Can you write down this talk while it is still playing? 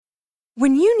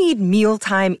When you need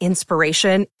mealtime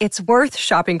inspiration, it's worth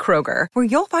shopping Kroger, where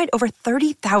you'll find over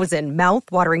 30,000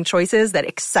 mouth-watering choices that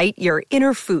excite your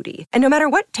inner foodie. And no matter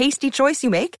what tasty choice you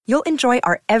make, you'll enjoy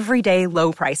our everyday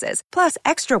low prices, plus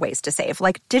extra ways to save,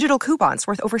 like digital coupons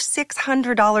worth over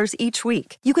 $600 each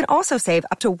week. You can also save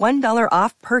up to $1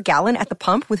 off per gallon at the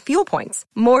pump with fuel points.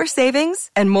 More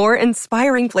savings and more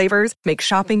inspiring flavors make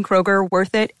shopping Kroger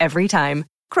worth it every time.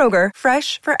 Kroger,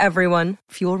 fresh for everyone.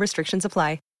 Fuel restrictions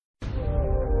apply.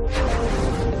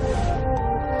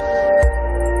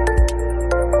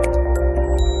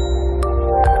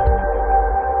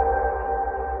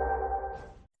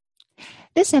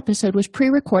 This episode was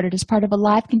pre-recorded as part of a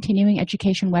live continuing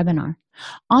education webinar.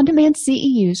 On-demand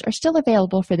CEUs are still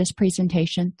available for this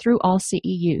presentation through All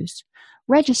CEUs.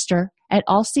 Register at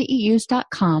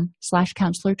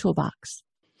allceus.com/counselor toolbox.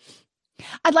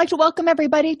 I'd like to welcome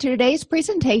everybody to today's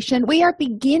presentation. We are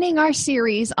beginning our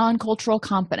series on cultural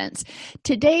competence.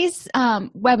 Today's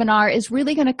webinar is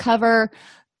really going to cover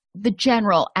the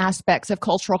general aspects of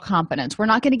cultural competence. We're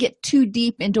not going to get too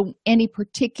deep into any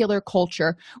particular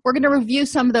culture. We're going to review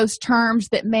some of those terms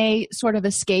that may sort of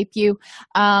escape you,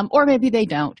 or maybe they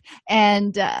don't,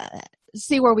 and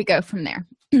see where we go from there.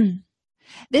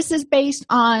 This is based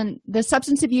on the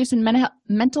Substance Abuse and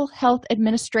Mental Health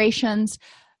Administration's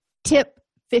Tip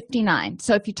 59.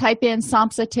 So if you type in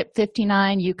SAMHSA Tip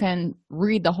 59, you can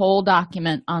read the whole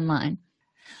document online.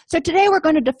 So today we're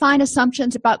going to define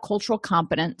assumptions about cultural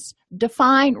competence,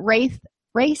 define race,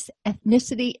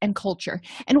 ethnicity, and culture.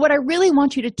 And what I really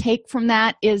want you to take from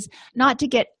that is not to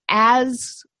get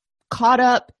as caught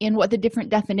up in what the different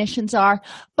definitions are,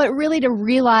 but really to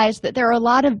realize that there are a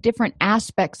lot of different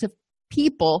aspects of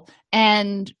people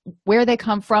and where they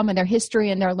come from and their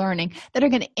history and their learning that are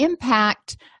going to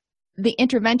impact the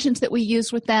interventions that we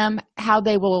use with them, how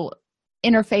they will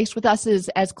interface with us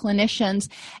as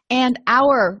clinicians, and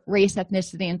our race,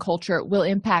 ethnicity, and culture will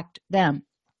impact them.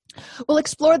 We'll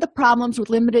explore the problems with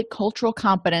limited cultural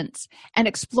competence and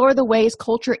explore the ways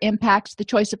culture impacts the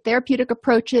choice of therapeutic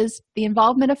approaches, the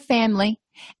involvement of family,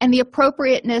 and the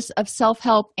appropriateness of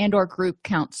self-help and or group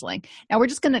counseling. Now, we're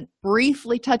just going to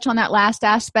briefly touch on that last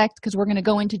aspect because we're going to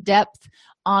go into depth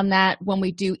on that when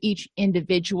we do each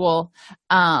individual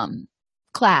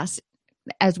class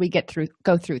as we go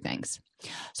through things.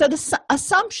 So the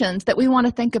assumptions that we want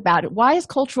to think about, why is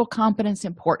cultural competence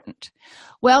important?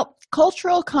 Well,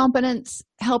 cultural competence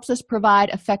helps us provide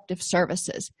effective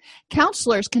services.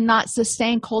 Counselors cannot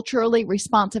sustain culturally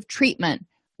responsive treatment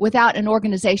without an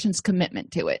organization's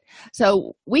commitment to it.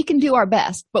 So we can do our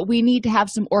best, but we need to have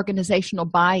some organizational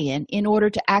buy-in in order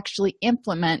to actually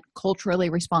implement culturally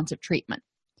responsive treatment.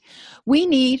 We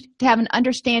need to have an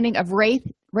understanding of race,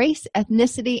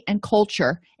 ethnicity, and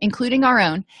culture, including our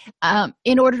own,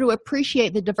 in order to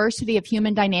appreciate the diversity of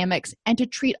human dynamics and to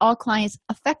treat all clients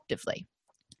effectively.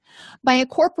 By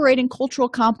incorporating cultural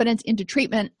competence into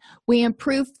treatment, we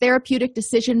improve therapeutic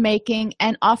decision-making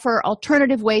and offer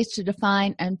alternative ways to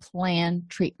define and plan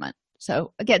treatment.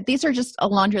 So again, these are just a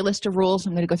laundry list of rules.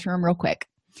 I'm going to go through them real quick.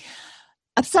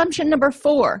 Assumption number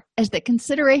 4 is that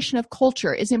consideration of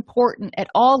culture is important at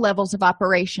all levels of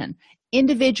operation,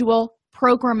 individual,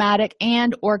 programmatic,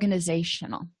 and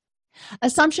organizational.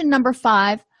 Assumption number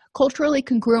 5, culturally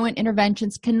congruent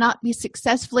interventions cannot be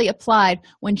successfully applied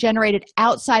when generated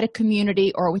outside a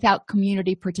community or without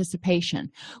community participation.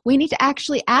 We need to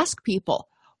actually ask people,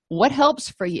 what helps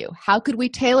for you? How could we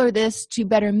tailor this to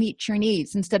better meet your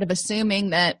needs instead of assuming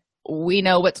that we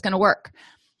know what's going to work?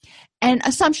 And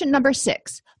assumption number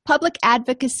 6, public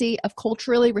advocacy of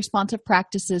culturally responsive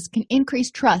practices can increase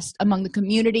trust among the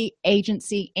community,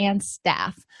 agency, and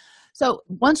staff. So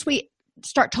once we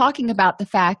start talking about the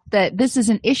fact that this is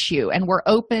an issue and we're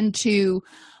open to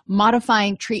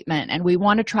modifying treatment and we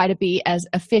want to try to be as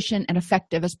efficient and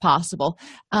effective as possible,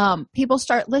 people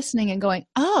start listening and going,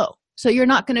 oh, so you're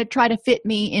not going to try to fit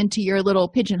me into your little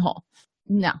pigeonhole.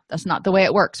 No, that's not the way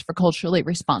it works for culturally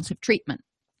responsive treatment.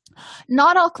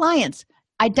 Not all clients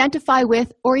identify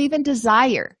with or even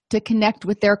desire to connect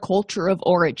with their culture of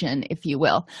origin, if you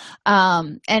will.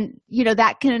 And,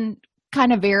 that can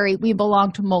kind of vary. We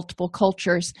belong to multiple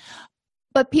cultures,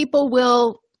 but people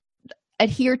will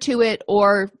adhere to it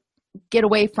or get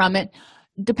away from it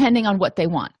depending on what they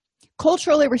want.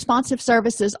 Culturally responsive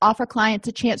services offer clients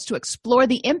a chance to explore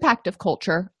the impact of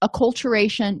culture,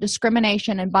 acculturation,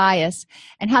 discrimination, and bias,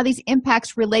 and how these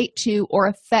impacts relate to or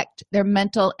affect their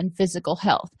mental and physical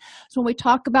health. So when we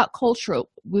talk about culture,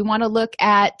 we want to look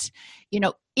at,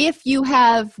 if you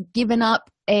have given up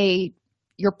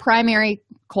your primary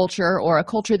culture or a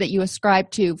culture that you ascribe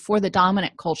to for the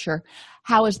dominant culture,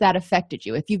 how has that affected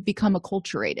you if you've become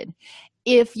acculturated?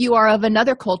 If you are of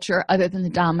another culture other than the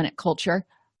dominant culture,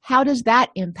 how does that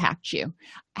impact you?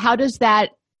 How does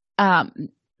that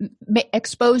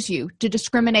expose you to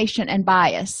discrimination and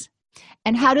bias?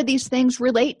 And how do these things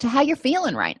relate to how you're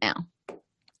feeling right now?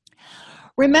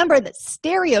 Remember that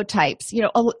stereotypes,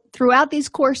 throughout these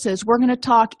courses, we're going to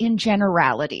talk in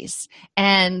generalities.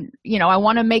 And, I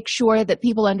want to make sure that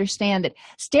people understand that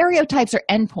stereotypes are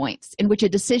endpoints in which a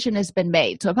decision has been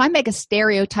made. So if I make a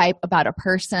stereotype about a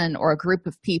person or a group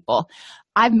of people,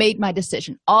 I've made my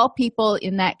decision. All people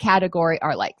in that category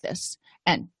are like this.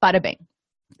 And bada bing,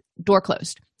 door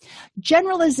closed.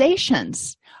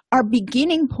 Generalizations are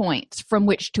beginning points from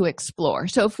which to explore.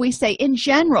 So if we say, in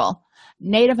general,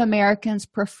 Native Americans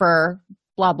prefer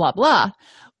blah, blah, blah.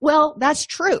 Well, that's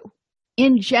true.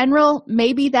 In general,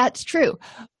 maybe that's true.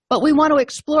 But we want to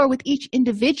explore with each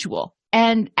individual.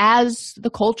 And as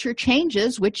the culture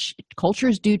changes, which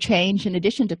cultures do change in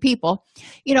addition to people,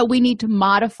 we need to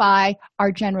modify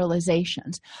our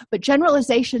generalizations. But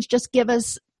generalizations just give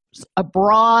us a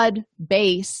broad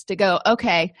base to go,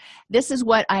 okay, this is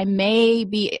what I may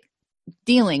be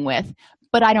dealing with,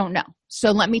 but I don't know.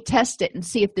 So let me test it and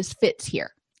see if this fits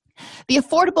here. The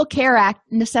Affordable Care Act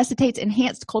necessitates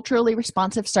enhanced culturally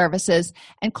responsive services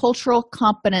and cultural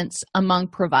competence among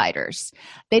providers.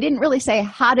 They didn't really say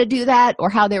how to do that or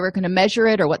how they were going to measure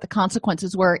it or what the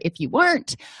consequences were if you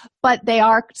weren't, but they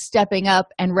are stepping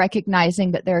up and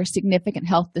recognizing that there are significant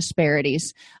health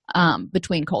disparities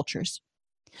between cultures.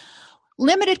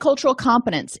 Limited cultural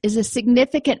competence is a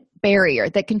significant barrier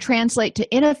that can translate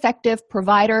to ineffective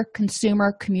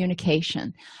provider-consumer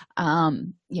communication.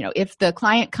 If the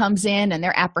client comes in and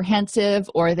they're apprehensive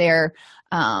or they're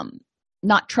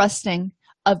not trusting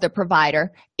of the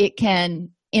provider, it can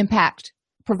impact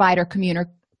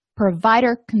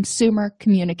provider-consumer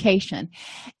communication.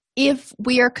 If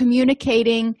we are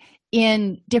communicating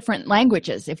in different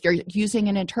languages, if you're using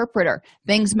an interpreter,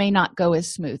 things may not go as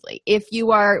smoothly. If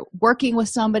you are working with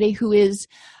somebody who is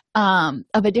of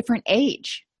a different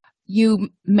age, you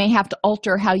may have to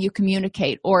alter how you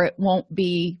communicate or it won't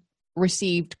be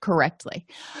received correctly.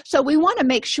 So we want to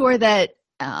make sure that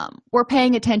we're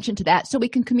paying attention to that so we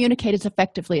can communicate as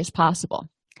effectively as possible.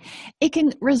 It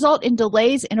can result in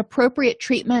delays in appropriate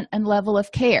treatment and level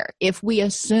of care if we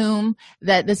assume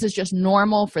that this is just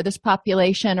normal for this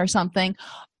population or something,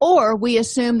 or we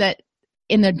assume that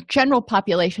in the general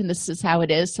population this is how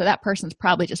it is, so that person's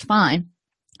probably just fine.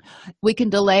 We can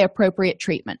delay appropriate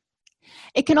treatment.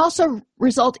 It can also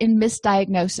result in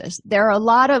misdiagnosis. There are a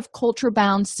lot of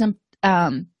culture-bound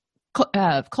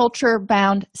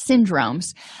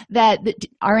syndromes that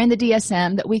are in the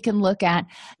DSM that we can look at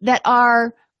that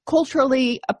are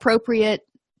culturally appropriate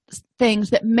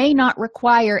things that may not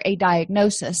require a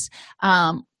diagnosis,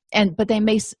 but they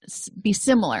may be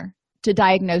similar to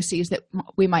diagnoses that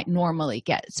we might normally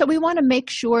get. So we want to make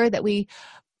sure that we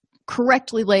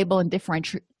correctly label and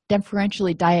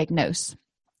differentially diagnose.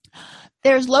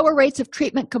 There's lower rates of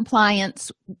treatment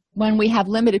compliance when we have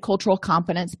limited cultural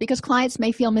competence because clients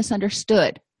may feel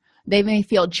misunderstood. They may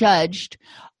feel judged,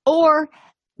 or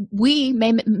we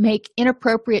may make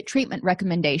inappropriate treatment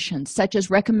recommendations, such as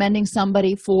recommending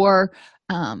somebody for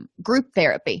group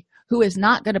therapy who is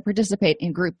not going to participate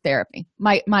in group therapy.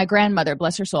 My grandmother,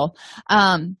 bless her soul,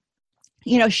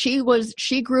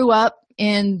 she grew up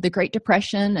in the Great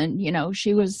Depression, and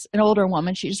she was an older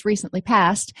woman. She just recently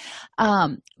passed,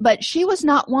 but she was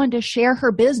not one to share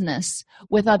her business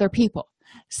with other people.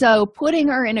 So putting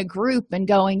her in a group and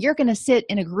going, you're going to sit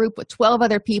in a group with 12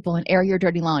 other people and air your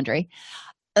dirty laundry,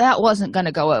 that wasn't going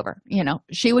to go over.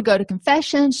 She would go to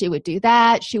confession, she would do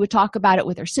that, she would talk about it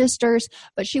with her sisters,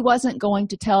 but she wasn't going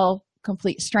to tell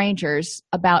complete strangers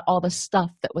about all the stuff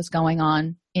that was going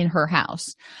on in her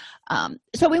house.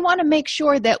 So we want to make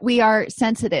sure that we are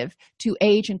sensitive to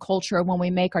age and culture when we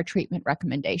make our treatment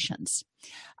recommendations.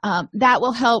 That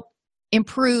will help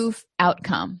improve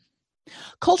outcome.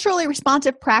 Culturally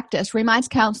responsive practice reminds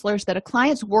counselors that a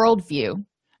client's worldview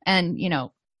and,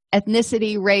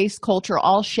 ethnicity, race, culture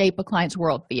all shape a client's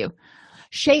worldview,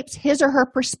 shapes his or her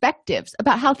perspectives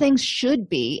about how things should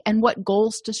be and what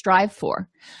goals to strive for.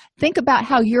 Think about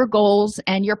how your goals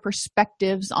and your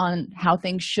perspectives on how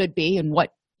things should be and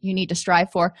what you need to strive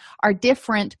for are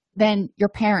different than your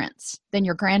parents, than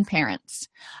your grandparents.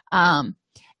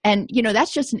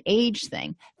 That's just an age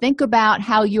thing. Think about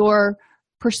how your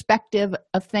perspective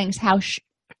of things, how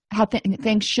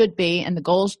things should be and the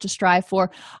goals to strive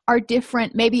for are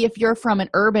different. Maybe if you're from an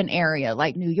urban area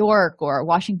like New York or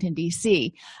Washington,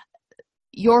 D.C.,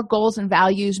 your goals and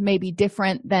values may be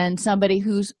different than somebody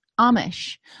who's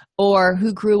Amish or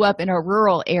who grew up in a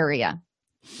rural area.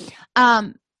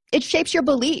 It shapes your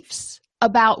beliefs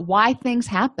about why things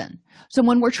happen. So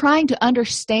when we're trying to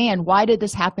understand, why did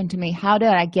this happen to me? How did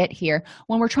I get here?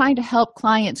 When we're trying to help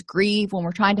clients grieve, when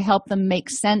we're trying to help them make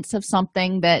sense of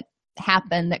something that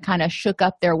happened that kind of shook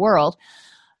up their world,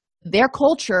 their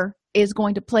culture is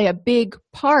going to play a big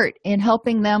part in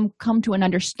helping them come to an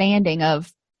understanding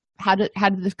of how did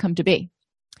this come to be.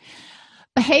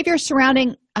 Behaviors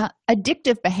surrounding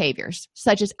addictive behaviors,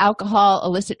 such as alcohol,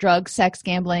 illicit drugs, sex,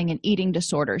 gambling, and eating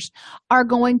disorders, are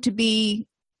going to be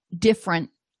different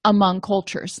among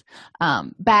cultures.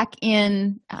 Back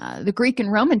in the Greek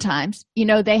and Roman times,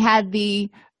 they had the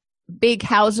big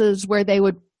houses where they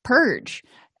would purge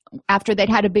after they'd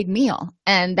had a big meal,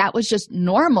 and that was just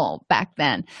normal back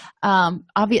then.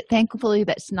 Thankfully,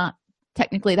 that's not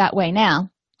technically that way now.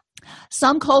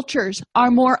 Some cultures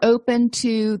are more open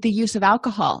to the use of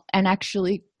alcohol and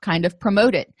actually kind of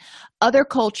promote it. Other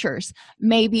cultures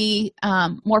may be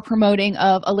more promoting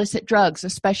of illicit drugs,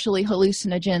 especially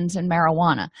hallucinogens and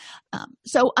marijuana.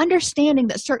 So understanding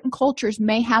that certain cultures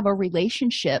may have a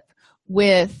relationship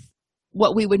with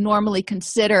what we would normally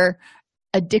consider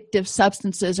addictive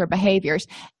substances or behaviors.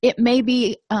 It may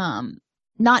be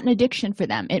not an addiction for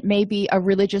them. It may be a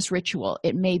religious ritual.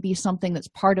 It may be something that's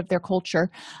part of their culture.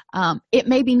 It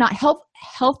may be not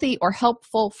healthy or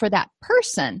helpful for that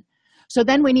person. So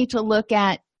then we need to look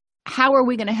at, how are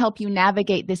we going to help you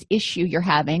navigate this issue you're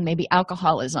having, maybe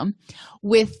alcoholism,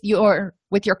 with your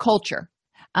culture?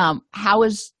 How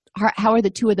are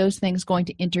the two of those things going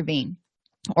to intervene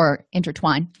or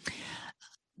intertwine?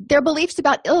 Their beliefs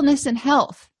about illness and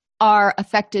health are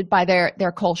affected by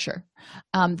their culture.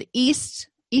 The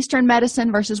Eastern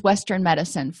medicine versus Western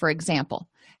medicine, for example,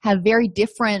 have very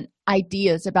different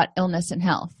ideas about illness and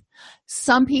health.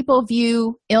 Some people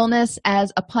view illness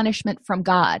as a punishment from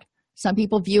God. Some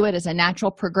people view it as a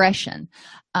natural progression.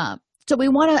 So we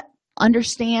want to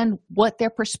understand what their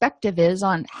perspective is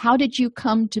on, how did you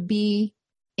come to be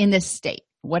in this state,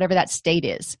 whatever that state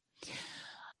is.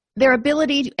 Their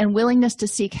ability and willingness to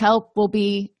seek help will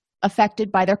be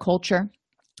affected by their culture.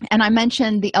 And I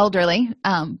mentioned the elderly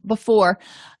before.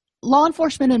 Law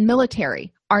enforcement and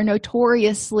military are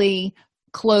notoriously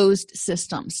closed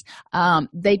systems.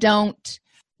 They don't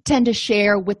tend to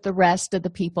share with the rest of the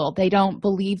people. They don't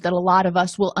believe that a lot of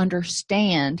us will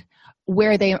understand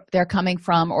where they're coming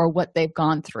from or what they've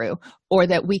gone through, or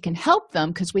that we can help them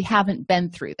because we haven't been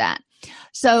through that.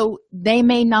 So they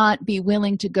may not be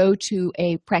willing to go to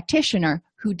a practitioner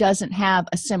who doesn't have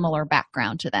a similar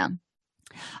background to them.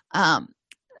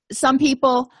 Some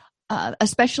people,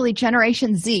 especially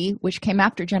Generation Z, which came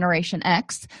after Generation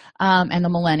X and the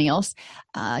millennials,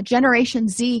 Generation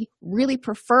Z really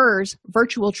prefers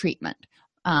virtual treatment.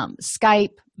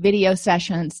 Skype, video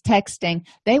sessions, texting.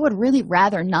 They would really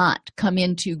rather not come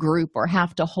into group or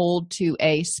have to hold to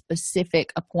a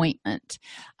specific appointment.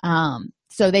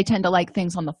 So they tend to like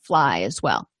things on the fly as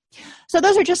well. So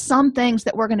those are just some things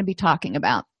that we're going to be talking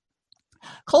about.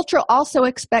 Culture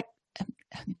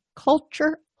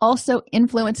also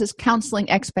influences counseling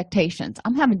expectations.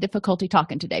 I'm having difficulty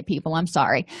talking today, people. I'm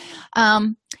sorry.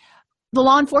 The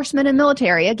law enforcement and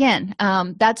military, again,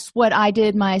 that's what I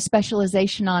did my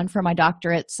specialization on for my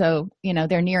doctorate. So,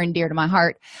 they're near and dear to my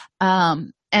heart.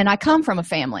 And I come from a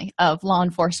family of law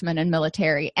enforcement and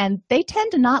military, and they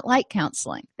tend to not like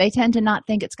counseling. They tend to not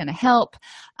think it's going to help.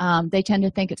 They tend to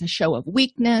think it's a show of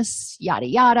weakness, yada,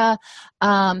 yada.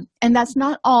 And that's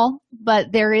not all,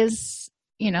 but there is,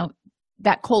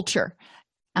 that culture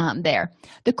there.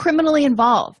 The criminally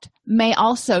involved may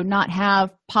also not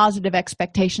have positive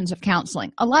expectations of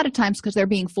counseling, a lot of times because they're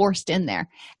being forced in there,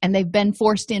 and they've been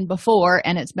forced in before,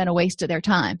 and it's been a waste of their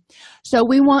time. So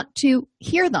we want to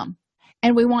hear them,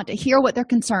 and we want to hear what their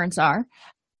concerns are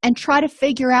and try to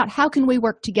figure out, how can we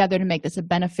work together to make this a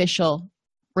beneficial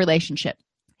relationship?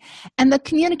 And the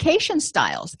communication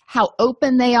styles, how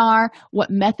open they are, what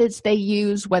methods they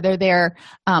use, whether they're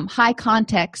high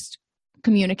context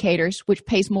communicators, which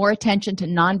pays more attention to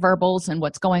nonverbals and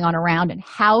what's going on around and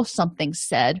how something's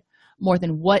said more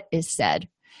than what is said,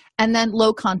 and then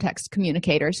low context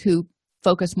communicators who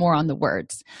focus more on the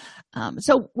words.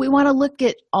 So we want to look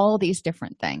at all these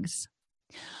different things.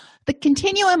 The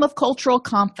continuum of cultural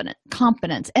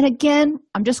competence. And again,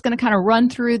 I'm just going to kind of run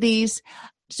through these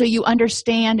so you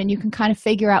understand and you can kind of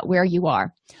figure out where you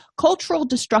are. Cultural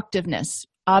destructiveness,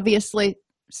 obviously,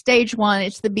 stage one,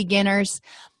 it's the beginners.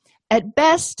 At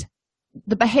best,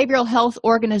 the behavioral health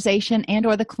organization and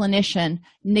or the clinician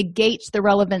negates the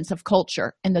relevance of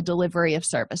culture in the delivery of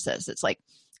services. It's like,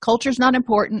 culture's not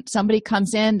important. Somebody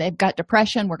comes in, they've got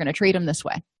depression, we're going to treat them this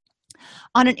way.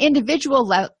 On an individual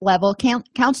level,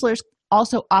 counselors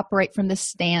also operate from this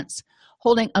stance,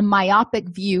 holding a myopic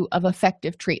view of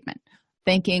effective treatment,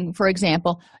 thinking, for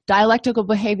example, dialectical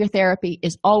behavior therapy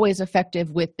is always effective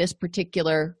with this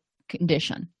particular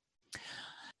condition.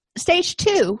 Stage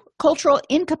 2, cultural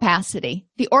incapacity.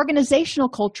 The organizational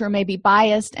culture may be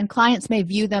biased and clients may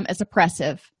view them as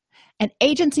oppressive. An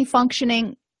agency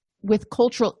functioning with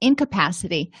cultural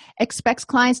incapacity expects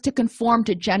clients to conform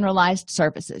to generalized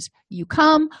services. You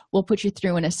come, we'll put you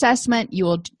through an assessment, you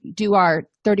will do our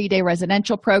 30-day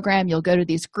residential program, you'll go to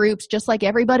these groups just like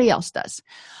everybody else does.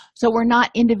 So we're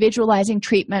not individualizing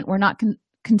treatment, we're not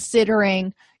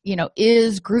considering,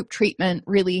 is group treatment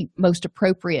really most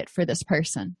appropriate for this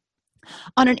person?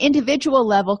 On an individual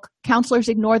level, counselors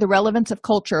ignore the relevance of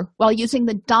culture while using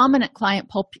the dominant client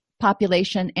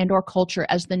population and/or culture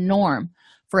as the norm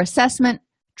for assessment,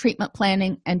 treatment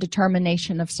planning, and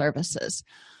determination of services.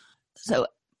 So,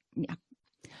 yeah.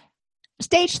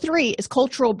 Stage 3 is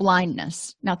cultural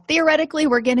blindness. Now, theoretically,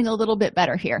 we're getting a little bit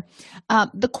better here.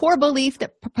 The core belief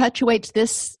that perpetuates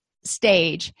this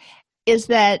stage is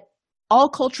that all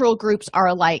cultural groups are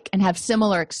alike and have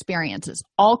similar experiences.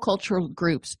 All cultural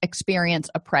groups experience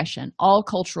oppression. All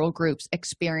cultural groups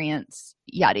experience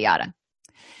yada yada.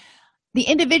 The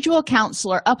individual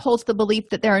counselor upholds the belief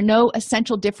that there are no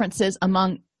essential differences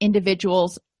among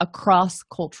individuals across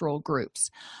cultural groups.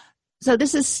 So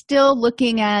this is still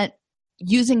looking at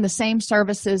using the same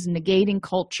services, negating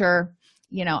culture.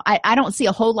 I don't see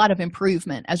a whole lot of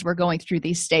improvement as we're going through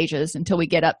these stages until we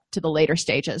get up to the later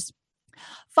stages.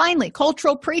 Finally,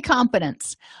 cultural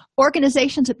pre-competence.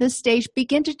 Organizations at this stage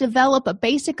begin to develop a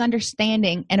basic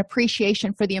understanding and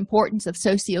appreciation for the importance of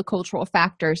sociocultural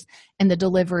factors in the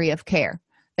delivery of care.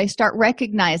 They start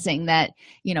recognizing that,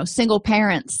 single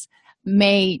parents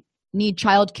may need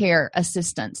childcare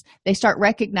assistance. They start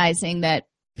recognizing that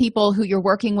people who you're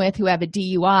working with who have a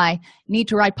DUI need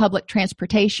to ride public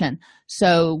transportation.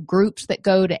 So groups that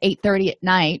go to 8:30 at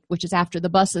night, which is after the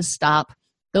buses stop,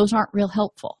 those aren't real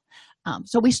helpful.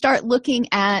 So we start looking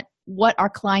at what our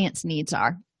clients' needs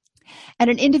are. At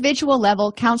an individual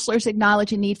level, counselors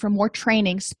acknowledge a need for more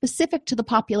training specific to the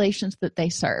populations that they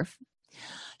serve.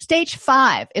 Stage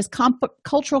 5 is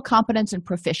cultural competence and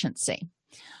proficiency.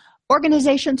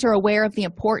 Organizations are aware of the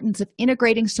importance of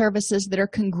integrating services that are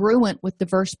congruent with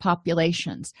diverse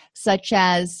populations, such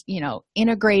as,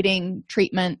 integrating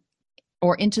treatment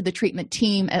or into the treatment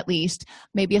team, at least,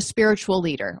 maybe a spiritual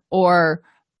leader or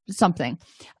something.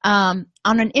 On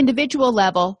an individual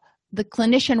level, the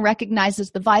clinician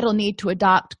recognizes the vital need to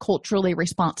adopt culturally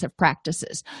responsive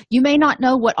practices. You may not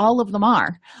know what all of them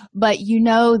are, but you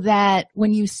know that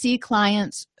when you see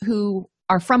clients who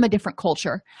are from a different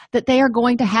culture, that they are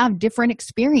going to have different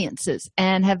experiences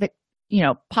and have,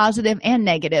 positive and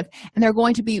negative, and they're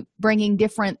going to be bringing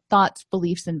different thoughts,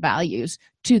 beliefs, and values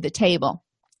to the table.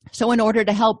 So in order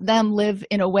to help them live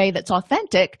in a way that's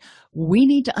authentic, we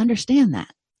need to understand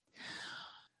that.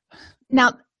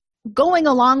 Now, going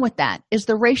along with that is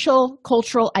the racial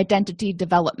cultural identity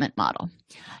development model.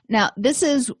 Now, this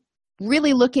is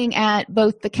really looking at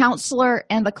both the counselor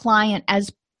and the client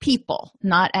as people,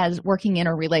 not as working in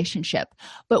a relationship.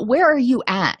 But where are you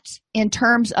at in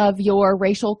terms of your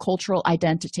racial cultural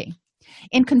identity?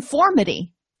 In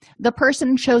conformity, the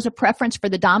person shows a preference for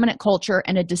the dominant culture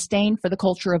and a disdain for the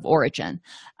culture of origin,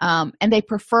 and they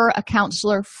prefer a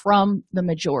counselor from the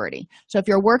majority. So if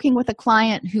you're working with a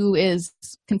client who is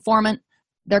conformant,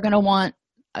 they're going to want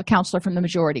a counselor from the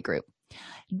majority group.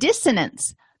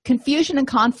 Dissonance, confusion and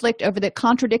conflict over the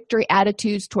contradictory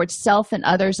attitudes towards self and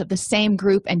others of the same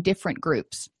group and different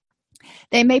groups.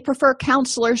 They may prefer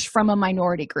counselors from a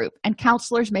minority group, and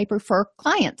counselors may prefer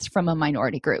clients from a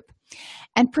minority group,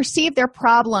 and perceive their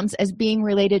problems as being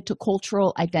related to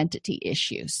cultural identity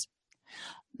issues.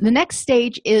 The next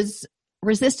stage is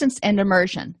resistance and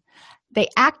immersion. They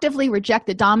actively reject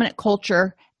the dominant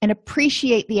culture and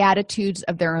appreciate the attitudes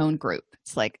of their own group.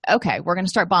 It's like, okay, we're going to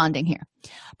start bonding here.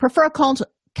 Prefer a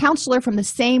counselor from the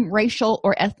same racial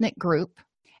or ethnic group,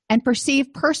 and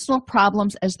perceive personal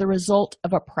problems as the result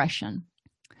of oppression.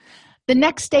 The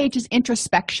next stage is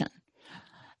introspection.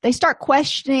 They start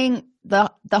questioning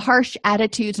the harsh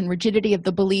attitudes and rigidity of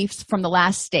the beliefs from the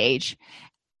last stage,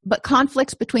 but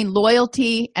conflicts between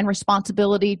loyalty and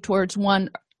responsibility towards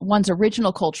one's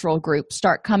original cultural group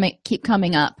keep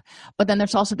coming up. But then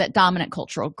there's also that dominant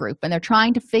cultural group, and they're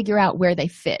trying to figure out where they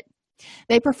fit.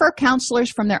 They prefer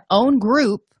counselors from their own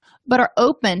group, but are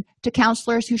open to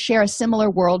counselors who share a similar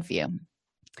worldview.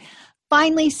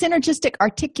 Finally, synergistic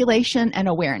articulation and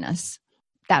awareness.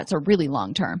 That's a really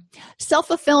long term.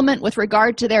 Self-fulfillment with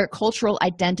regard to their cultural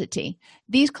identity.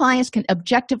 These clients can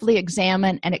objectively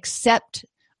examine and accept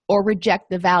or reject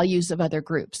the values of other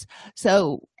groups.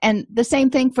 So, and the same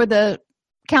thing for the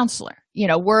counselor.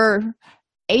 We're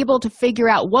able to figure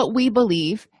out what we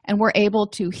believe, and we're able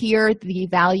to hear the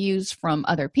values from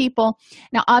other people.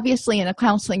 Now, obviously, in a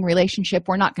counseling relationship,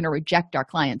 we're not going to reject our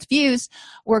clients' views.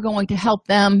 We're going to help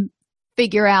them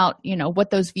figure out, what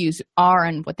those views are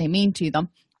and what they mean to them.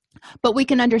 But we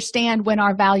can understand when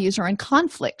our values are in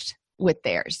conflict with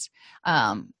theirs,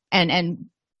 and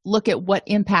look at what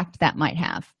impact that might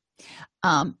have.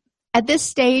 At this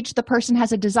stage, the person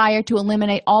has a desire to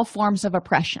eliminate all forms of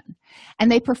oppression,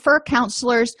 and they prefer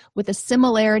counselors with a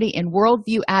similarity in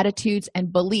worldview, attitudes,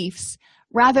 and beliefs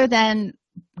rather than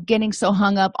getting so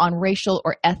hung up on racial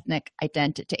or ethnic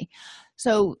identity.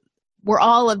 So we're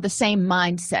all of the same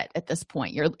mindset at this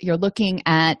point. You're looking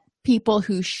at people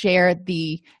who share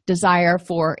the desire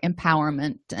for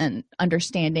empowerment and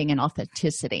understanding and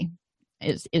authenticity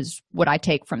is what I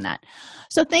take from that.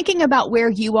 So thinking about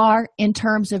where you are in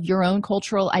terms of your own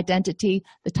cultural identity,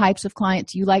 the types of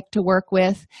clients you like to work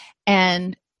with,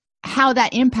 and how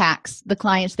that impacts the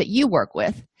clients that you work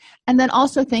with. And then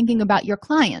also thinking about your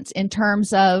clients in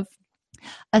terms of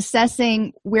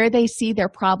assessing where they see their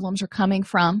problems are coming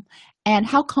from and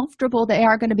how comfortable they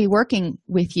are going to be working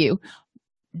with you,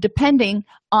 depending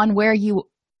on where you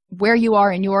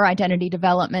are in your identity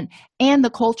development and the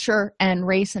culture and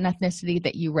race and ethnicity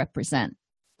that you represent.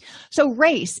 So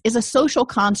race is a social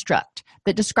construct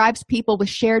that describes people with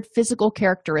shared physical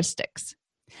characteristics.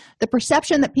 The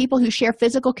perception that people who share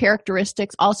physical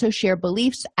characteristics also share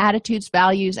beliefs, attitudes,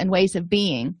 values, and ways of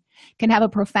being can have a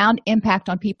profound impact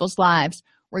on people's lives,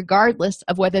 regardless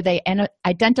of whether they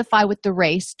identify with the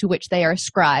race to which they are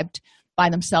ascribed by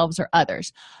themselves or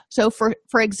others. So for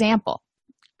example,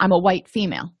 I'm a white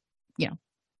female.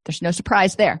 There's no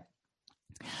surprise there.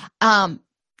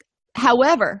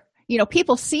 However,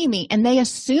 people see me and they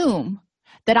assume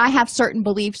that I have certain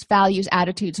beliefs, values,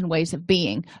 attitudes, and ways of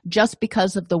being just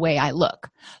because of the way I look.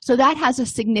 So that has a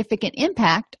significant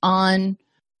impact on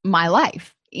my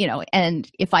life, and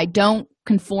if I don't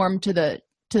conform to the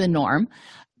norm,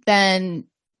 then,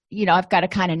 I've got to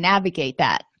kind of navigate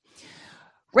that.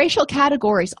 Racial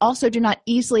categories also do not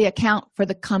easily account for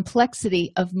the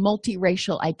complexity of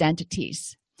multiracial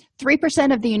identities.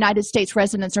 3% of the United States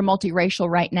residents are multiracial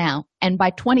right now, and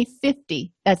by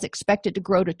 2050, that's expected to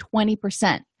grow to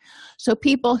 20%. So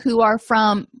people who are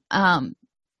from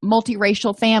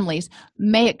multiracial families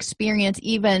may experience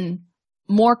even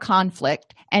more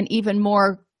conflict and even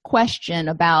more question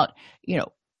about,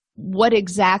 what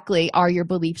exactly are your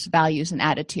beliefs, values, and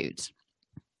attitudes.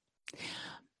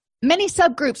 Many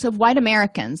subgroups of white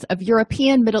Americans of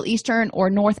European, Middle Eastern, or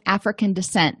North African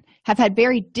descent have had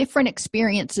very different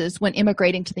experiences when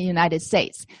immigrating to the United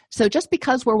States. So just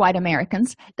because we're white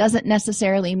Americans doesn't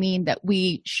necessarily mean that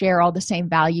we share all the same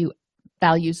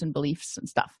values and beliefs and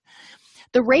stuff.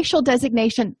 The racial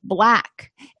designation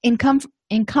Black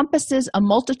encompasses a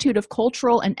multitude of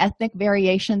cultural and ethnic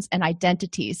variations and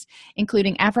identities,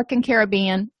 including African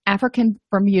Caribbean, African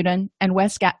Bermudan, and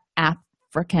West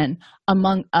African,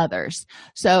 among others.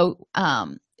 So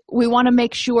we want to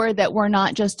make sure that we're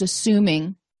not just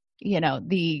assuming,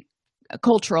 the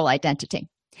cultural identity.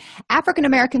 African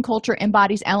American culture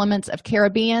embodies elements of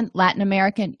Caribbean, Latin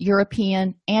American,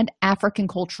 European, and African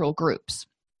cultural groups.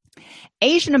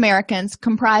 Asian Americans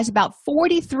comprise about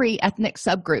 43 ethnic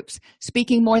subgroups,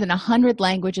 speaking more than 100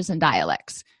 languages and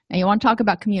dialects. Now, you want to talk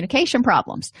about communication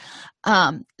problems.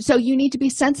 So you need to be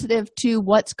sensitive to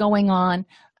what's going on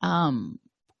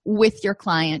with your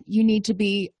client. You need to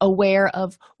be aware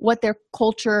of what their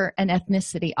culture and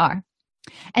ethnicity are.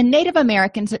 And Native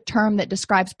Americans, a term that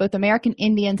describes both American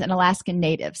Indians and Alaskan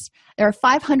Natives. There are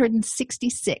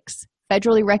 566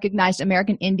 federally recognized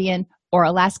American Indian or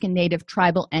Alaskan Native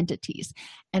tribal entities,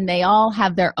 and they all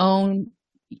have their own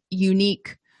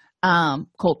unique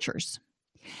cultures.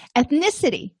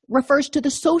 Ethnicity refers to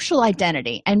the social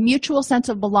identity and mutual sense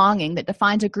of belonging that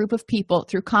defines a group of people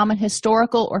through common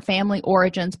historical or family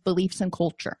origins, beliefs, and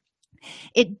culture.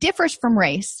 It differs from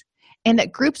race in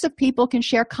that groups of people can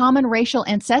share common racial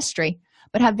ancestry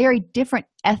but have very different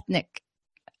ethnic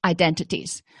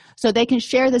identities. So they can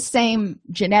share the same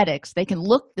genetics, they can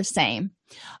look the same,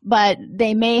 but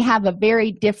they may have a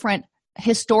very different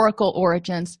historical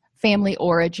origins, family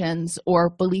origins,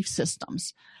 or belief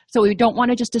systems. So we don't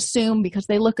want to just assume because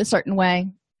they look a certain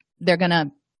way, they're going to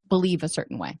believe a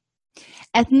certain way.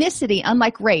 Ethnicity,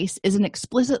 unlike race, is an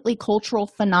explicitly cultural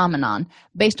phenomenon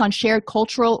based on shared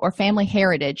cultural or family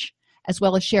heritage, as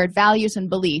well as shared values and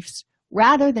beliefs,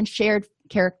 rather than shared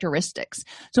characteristics.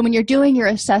 So when you're doing your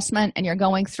assessment and you're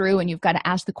going through and you've got to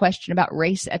ask the question about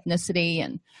race, ethnicity,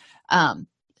 and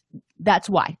That's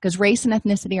why, because race and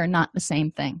ethnicity are not the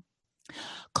same thing.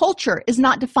 Culture is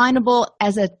not definable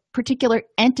as a particular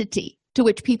entity to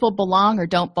which people belong or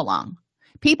don't belong.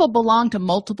 People belong to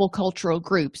multiple cultural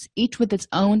groups, each with its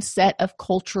own set of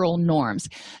cultural norms.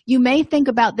 You may think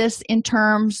about this in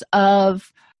terms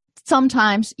of,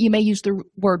 sometimes you may use the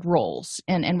word roles,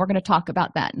 and we're going to talk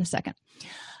about that in a second.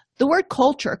 The word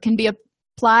culture can be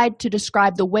applied to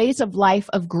describe the ways of life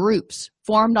of groups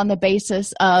formed on the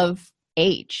basis of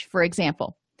age. For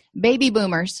example, baby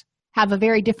boomers have a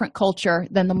very different culture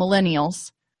than the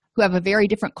millennials, who have a very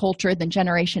different culture than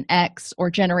Generation X or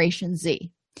Generation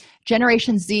Z.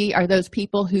 Generation Z are those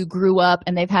people who grew up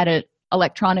and they've had an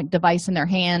electronic device in their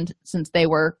hand since they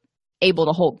were able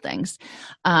to hold things.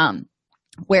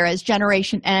 Whereas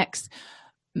Generation X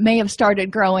may have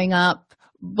started growing up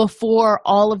before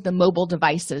all of the mobile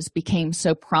devices became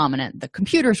so prominent. The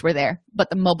computers were there, but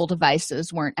the mobile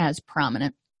devices weren't as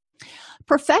prominent.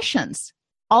 Professions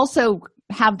also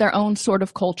have their own sort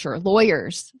of culture.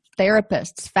 Lawyers,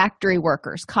 therapists, factory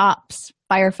workers, cops,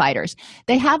 firefighters,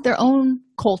 they have their own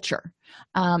culture.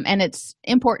 And it's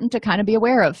important to kind of be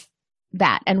aware of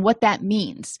that and what that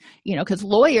means, because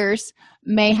lawyers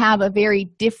may have a very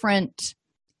different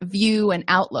view and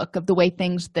outlook of the way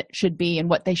things that should be and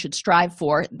what they should strive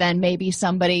for than maybe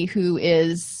somebody who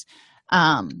is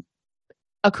a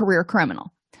career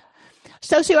criminal.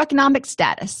 Socioeconomic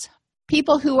status.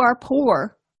 People who are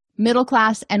poor, middle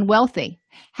class, and wealthy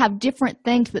have different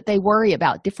things that they worry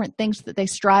about, different things that they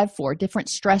strive for, different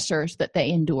stressors that they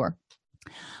endure.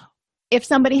 If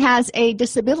somebody has a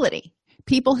disability,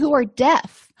 people who are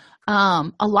deaf,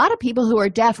 a lot of people who are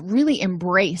deaf really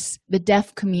embrace the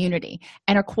deaf community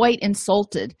and are quite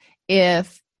insulted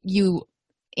if you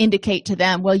indicate to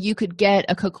them, well, you could get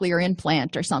a cochlear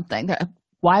implant or something.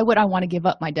 Why would I want to give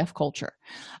up my deaf culture?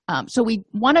 So we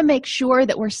want to make sure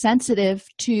that we're sensitive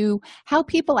to how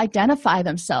people identify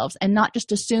themselves and not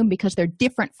just assume because they're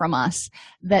different from us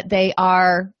that they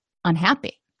are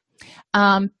unhappy.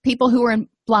 People who are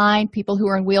blind, people who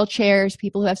are in wheelchairs,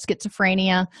 people who have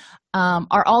schizophrenia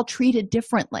are all treated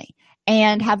differently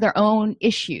and have their own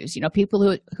issues.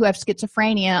 People who have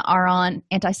schizophrenia are on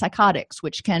antipsychotics,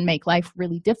 which can make life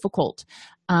really difficult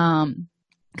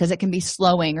because it can be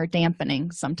slowing or dampening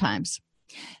sometimes.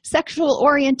 Sexual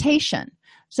orientation.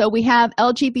 So we have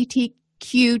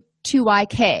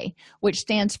LGBTQ2IK, which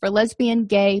stands for lesbian,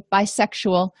 gay,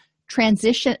 bisexual,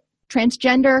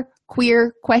 transgender,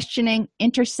 queer, questioning,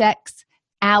 intersex,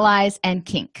 allies, and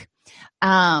kink.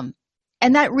 And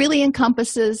that really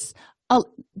encompasses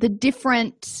the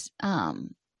different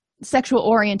sexual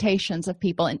orientations of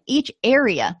people, and each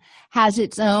area has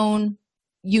its own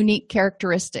unique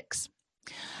characteristics.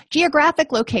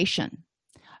 Geographic location.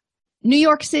 New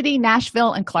York City,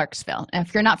 Nashville, and Clarksville. And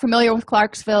if you're not familiar with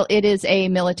Clarksville, it is a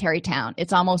military town.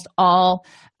 It's almost all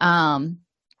Army,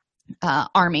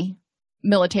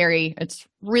 military. It's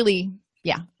really,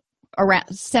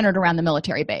 centered around the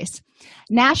military base.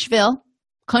 Nashville,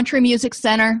 country music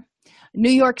center.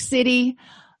 New York City,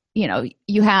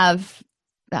 you have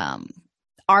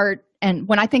art. And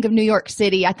when I think of New York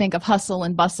City, I think of hustle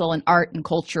and bustle and art and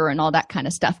culture and all that kind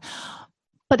of stuff.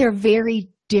 But they're very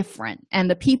different. And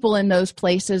the people in those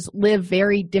places live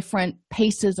very different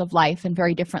paces of life and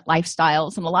very different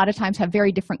lifestyles, and a lot of times have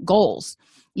very different goals.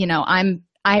 I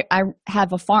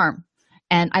have a farm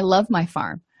and I love my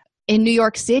farm. In New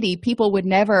York City, people would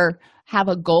never have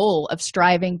a goal of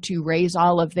striving to raise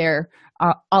all of their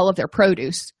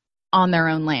produce on their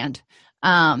own land.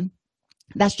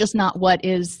 That's just not what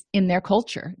is in their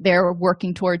culture. They're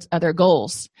working towards other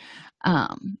goals.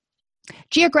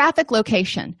 Geographic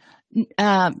location.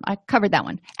 I covered that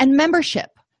one. And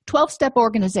membership. 12-step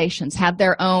organizations have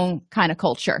their own kind of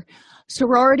culture.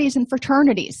 Sororities and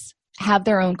fraternities have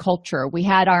their own culture. We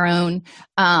had our own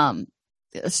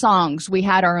songs. We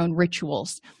had our own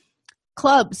rituals.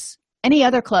 Clubs, any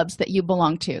other clubs that you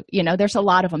belong to. There's a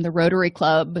lot of them. The Rotary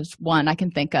Club is one I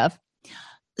can think of.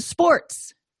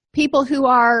 Sports, people who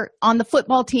are on the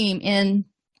football team in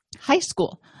high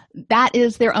school. That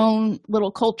is their own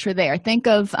little culture there. Think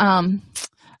of, on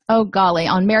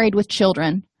Married with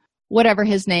Children, whatever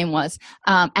his name was,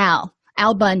 Al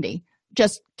Bundy,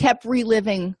 just kept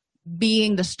reliving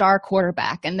being the star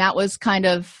quarterback, and that was kind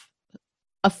of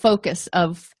a focus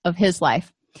of his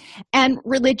life. And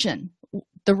religion.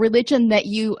 The religion that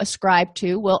you ascribe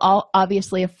to will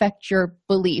obviously affect your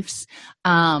beliefs.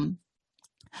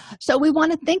 So we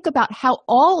want to think about how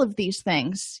all of these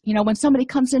things, when somebody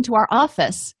comes into our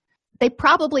office, they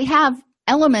probably have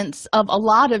elements of a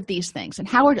lot of these things. And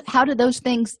how do those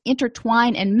things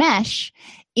intertwine and mesh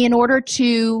in order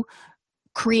to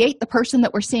create the person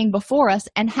that we're seeing before us,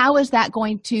 and how is that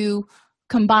going to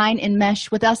combine and mesh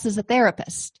with us as a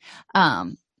therapist?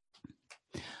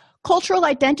 Cultural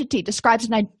identity describes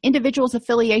an individual's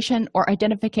affiliation or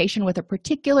identification with a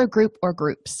particular group or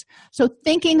groups. So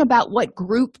thinking about what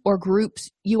group or groups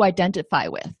you identify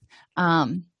with.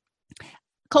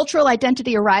 Cultural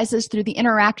identity arises through the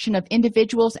interaction of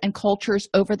individuals and cultures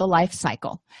over the life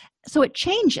cycle. So it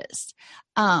changes.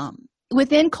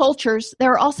 Within cultures,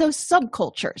 there are also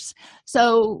subcultures.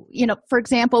 So, for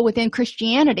example, within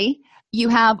Christianity, you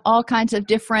have all kinds of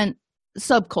different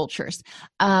subcultures.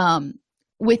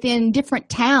 Within different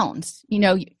towns,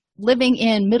 living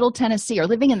in Middle Tennessee or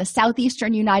living in the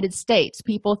southeastern United States,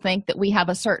 people think that we have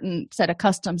a certain set of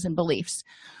customs and beliefs.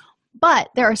 But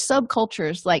there are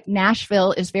subcultures, like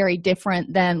Nashville is very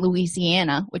different than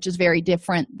Louisiana, which is very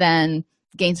different than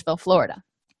Gainesville, Florida.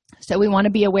 So we want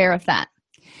to be aware of that.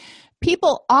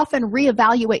 People often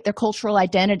reevaluate their cultural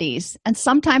identities and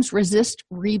sometimes resist,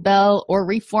 rebel, or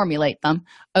reformulate them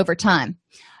over time,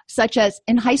 such as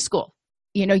in high school.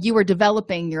 You were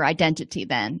developing your identity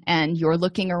then, and you were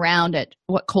looking around at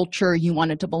what culture you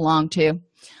wanted to belong to.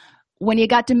 When you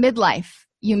got to midlife,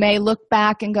 you may look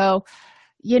back and go,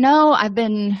 I've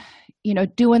been,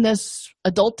 doing this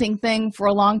adulting thing for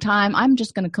a long time. I'm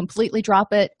just going to completely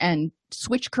drop it and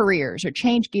switch careers or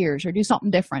change gears or do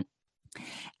something different.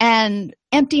 And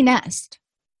empty nest.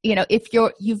 If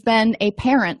you've been a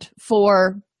parent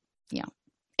for,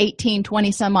 18,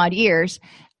 20 some odd years,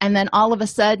 and then all of a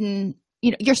sudden,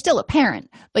 you're still a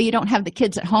parent, but you don't have the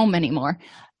kids at home anymore.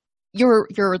 Your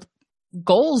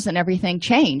goals and everything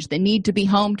change. The need to be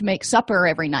home to make supper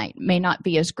every night may not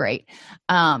be as great.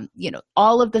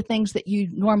 All of the things that you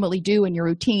normally do in your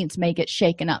routines may get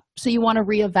shaken up. So you want to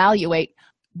reevaluate,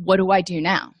 what do I do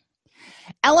now?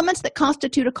 Elements that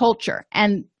constitute a culture,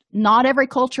 and not every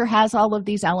culture has all of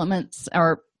these elements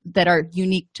or that are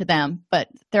unique to them, but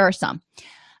there are some.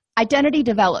 Identity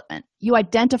development. You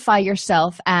identify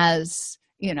yourself as,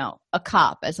 a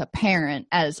cop, as a parent,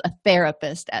 as a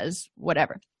therapist, as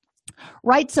whatever.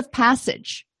 Rites of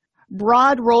passage.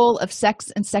 Broad role of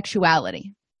sex and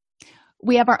sexuality.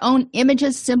 We have our own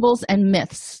images, symbols, and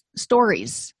myths,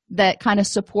 stories that kind of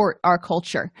support our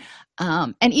culture.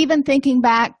 And even thinking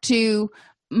back to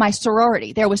my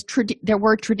sorority, there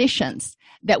were traditions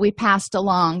that we passed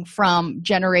along from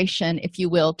generation, if you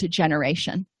will, to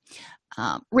generation.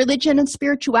 Religion and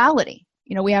spirituality.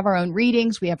 We have our own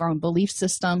readings, we have our own belief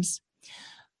systems.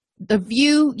 The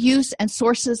view, use, and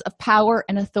sources of power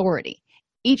and authority.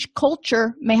 Each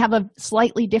culture may have a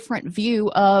slightly different view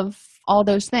of all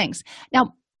those things.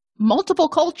 Now, multiple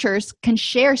cultures can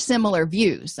share similar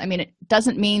views. It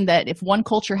doesn't mean that if one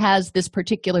culture has this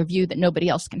particular view that nobody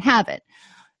else can have it.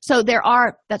 So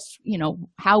that's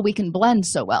how we can blend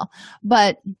so well.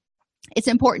 But it's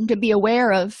important to be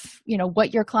aware of,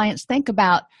 what your clients think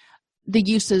about the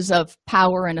uses of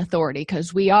power and authority,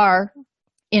 because we are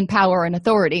in power and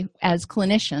authority as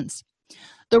clinicians.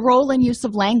 The role and use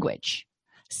of language.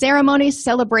 Ceremonies,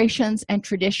 celebrations, and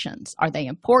traditions. Are they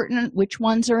important? Which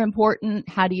ones are important?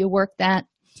 How do you work that?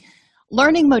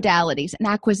 Learning modalities and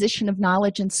acquisition of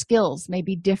knowledge and skills may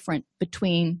be different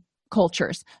between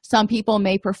cultures. Some people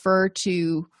may prefer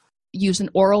to use an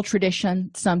oral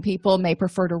tradition. Some people may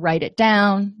prefer to write it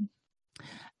down.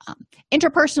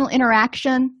 Interpersonal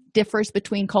interaction differs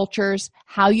between cultures.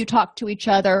 How you talk to each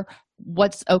other,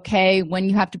 what's okay, when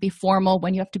you have to be formal,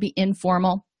 when you have to be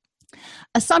informal.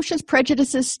 Assumptions,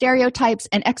 prejudices, stereotypes,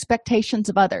 and expectations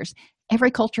of others.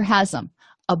 Every culture has them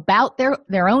about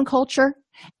their own culture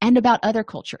and about other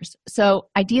cultures. So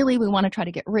ideally, we want to try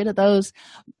to get rid of those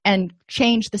and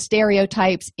change the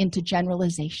stereotypes into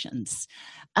generalizations.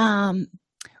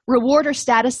 Reward or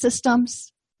status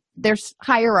systems. There's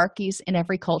hierarchies in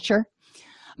every culture.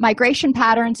 Migration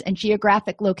patterns and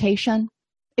geographic location.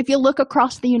 If you look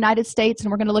across the United States,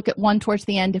 and we're going to look at one towards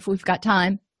the end if we've got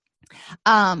time,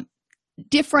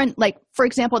 different, like, for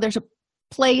example, there's a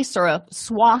place or a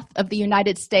swath of the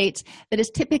United States that is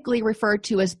typically referred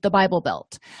to as the Bible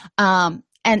Belt. And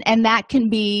that can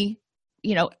be,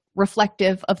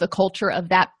 reflective of the culture of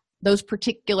those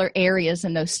particular areas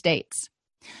in those states.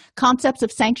 Concepts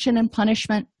of sanction and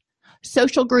punishment,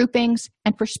 social groupings,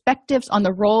 and perspectives on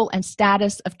the role and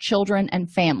status of children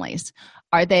and families.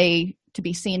 Are they to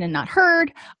be seen and not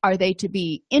heard? Are they to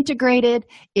be integrated?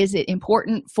 Is it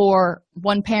important for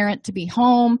one parent to be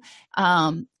home?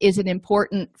 Is it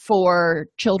important for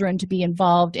children to be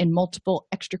involved in multiple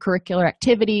extracurricular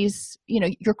activities?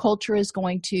 Your culture is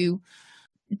going to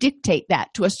dictate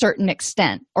that to a certain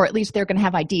extent, or at least they're going to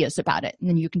have ideas about it, and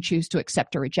then you can choose to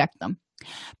accept or reject them.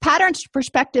 Patterns,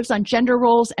 perspectives on gender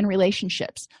roles and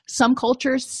relationships. Some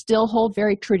cultures still hold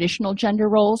very traditional gender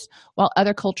roles, while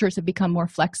other cultures have become more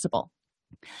flexible.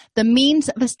 The means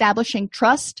of establishing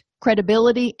trust,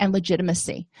 credibility, and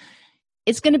legitimacy.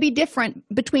 It's going to be different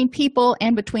between people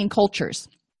and between cultures.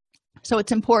 So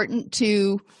it's important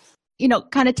to,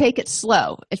 kind of take it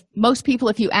slow. Most people,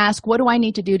 if you ask, what do I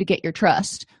need to do to get your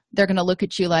trust? They're going to look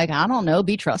at you like, I don't know,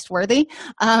 be trustworthy.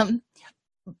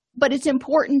 But it's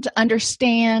important to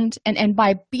understand, and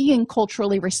by being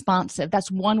culturally responsive, that's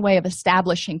one way of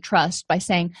establishing trust, by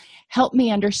saying, help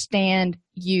me understand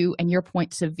you and your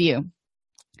points of view.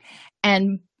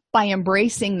 And by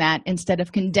embracing that instead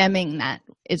of condemning that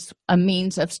is a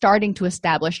means of starting to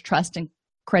establish trust and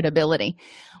credibility.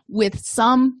 With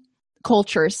some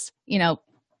cultures,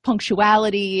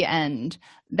 punctuality and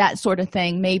that sort of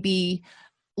thing may be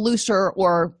looser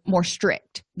or more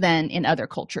strict than in other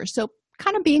cultures. So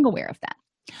kind of being aware of that.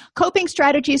 Coping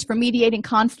strategies for mediating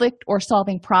conflict or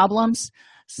solving problems.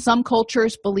 Some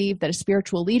cultures believe that a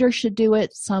spiritual leader should do it.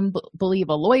 Some believe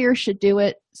a lawyer should do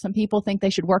it. Some people think they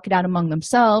should work it out among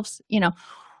themselves.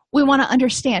 We want to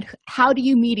understand, how do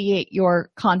you mediate your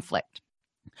conflict?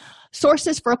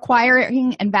 Sources for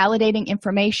acquiring and validating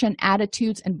information,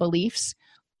 attitudes, and beliefs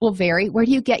will vary. Where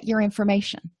do you get your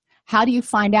information? How do you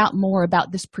find out more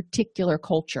about this particular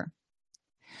culture?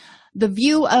 The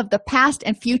view of the past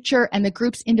and future and the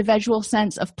group's individual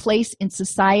sense of place in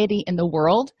society in the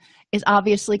world is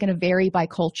obviously going to vary by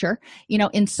culture.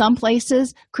 In some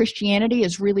places, Christianity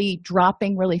is really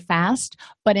dropping really fast,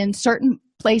 but in certain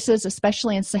places,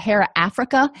 especially in Sahara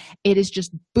Africa, it is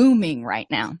just booming right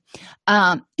now.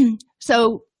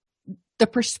 So the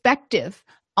perspective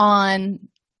on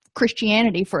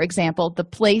Christianity, for example, the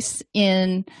place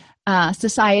in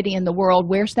society in the world,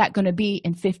 where's that going to be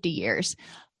in 50 years,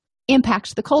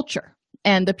 impacts the culture.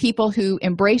 And the people who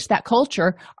embrace that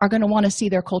culture are going to want to see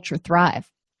their culture thrive.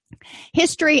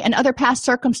 History and other past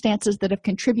circumstances that have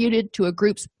contributed to a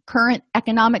group's current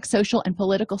economic, social, and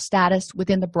political status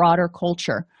within the broader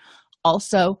culture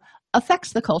also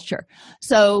affects the culture.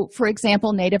 So, for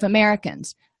example, Native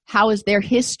Americans, how is their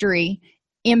history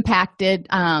impacted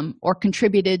or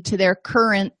contributed to their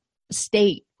current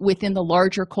state within the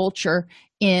larger culture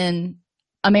in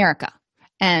America?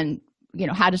 And,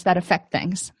 how does that affect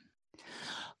things?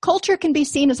 Culture can be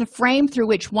seen as a frame through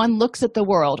which one looks at the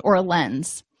world, or a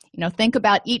lens. Think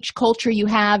about each culture you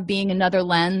have being another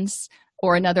lens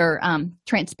or another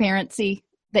transparency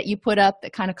that you put up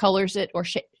that kind of colors it or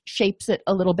shapes it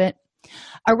a little bit.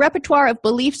 A repertoire of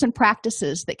beliefs and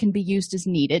practices that can be used as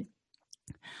needed.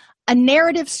 A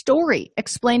narrative story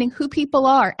explaining who people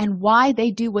are and why they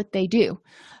do what they do.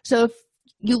 So if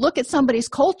you look at somebody's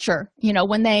culture,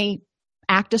 when they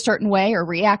act a certain way or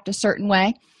react a certain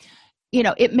way,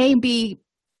 it may be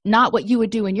not what you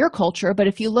would do in your culture, but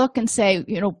if you look and say,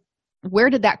 where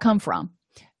did that come from?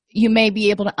 You may be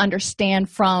able to understand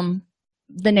from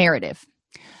the narrative.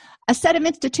 A set of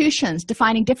institutions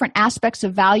defining different aspects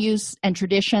of values and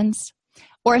traditions,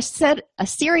 or a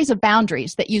series of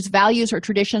boundaries that use values or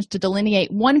traditions to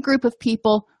delineate one group of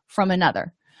people from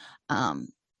another.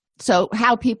 So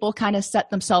how people kind of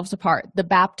set themselves apart, the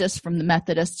Baptists from the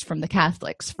Methodists from the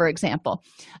Catholics, for example.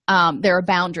 There are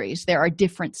boundaries, there are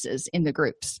differences in the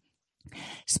groups.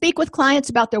 Speak with clients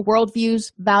about their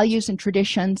worldviews, values, and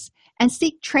traditions, and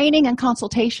seek training and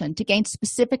consultation to gain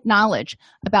specific knowledge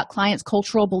about clients'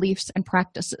 cultural beliefs and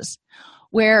practices.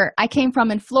 Where I came from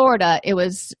in Florida, it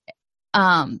was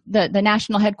the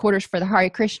national headquarters for the Hare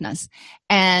Krishnas.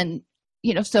 And,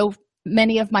 so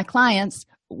many of my clients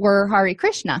were Hare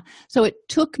Krishna. So it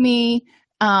took me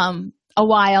a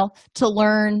while to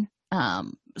learn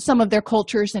some of their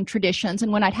cultures and traditions.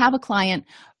 And when I'd have a client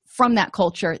from that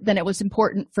culture, then it was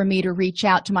important for me to reach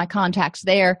out to my contacts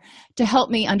there to help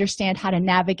me understand how to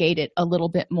navigate it a little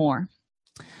bit more.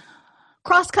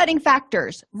 Cross-cutting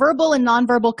factors, verbal and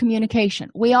nonverbal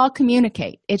communication. We all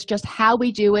communicate. It's just how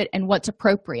we do it and what's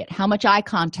appropriate. How much eye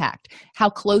contact? How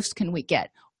close can we get?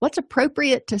 What's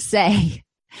appropriate to say?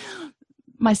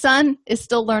 My son is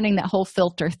still learning that whole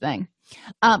filter thing.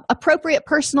 Appropriate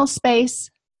personal space,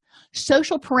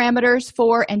 social parameters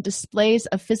for and displays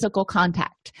of physical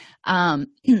contact.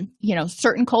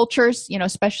 Certain cultures,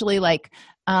 especially like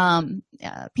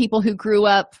people who grew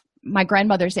up my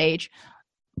grandmother's age,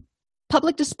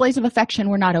 public displays of affection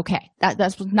were not okay. That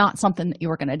was not something that you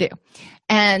were going to do.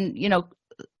 And,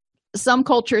 some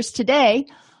cultures today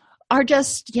are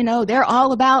just, they're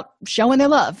all about showing their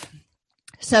love.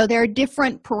 So there are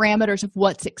different parameters of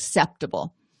what's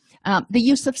acceptable. The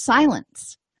use of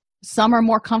silence. Some are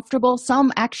more comfortable.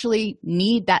 Some actually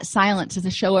need that silence as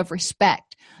a show of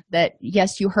respect that,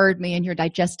 yes, you heard me and you're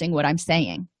digesting what I'm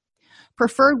saying.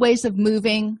 Preferred ways of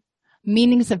moving,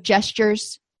 meanings of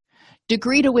gestures,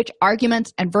 degree to which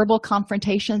arguments and verbal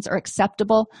confrontations are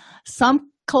acceptable.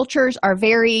 Some cultures are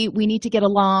we need to get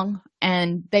along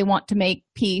and they want to make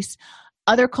peace.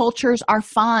 Other cultures are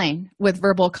fine with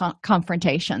verbal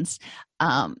confrontations.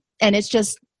 And it's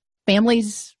just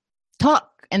families talk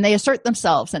and they assert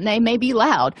themselves and they may be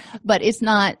loud, but it's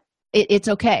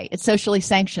okay. It's socially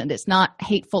sanctioned. It's not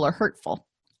hateful or hurtful.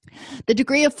 The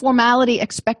degree of formality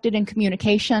expected in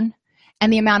communication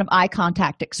and the amount of eye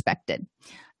contact expected.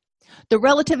 The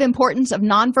relative importance of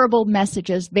nonverbal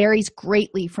messages varies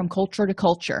greatly from culture to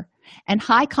culture, and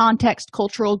high context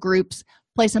cultural groups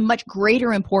place a much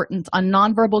greater importance on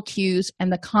nonverbal cues and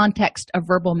the context of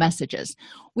verbal messages.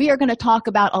 We are going to talk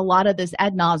about a lot of this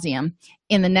ad nauseum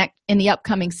in the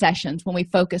upcoming sessions when we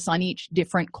focus on each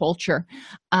different culture.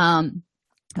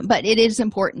 But it is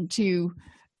important to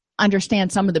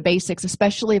understand some of the basics,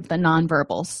 especially of the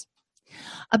nonverbals.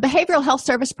 A behavioral health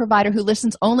service provider who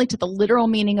listens only to the literal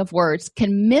meaning of words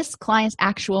can miss clients'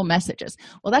 actual messages.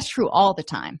 Well, that's true all the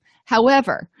time.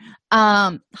 However,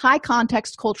 high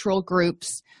context cultural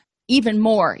groups, even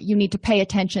more, you need to pay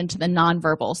attention to the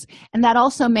nonverbals. And that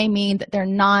also may mean that they're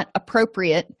not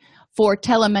appropriate for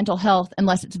telemental health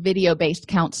unless it's video-based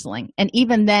counseling. And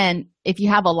even then, if you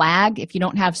have a lag, if you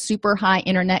don't have super high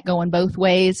internet going both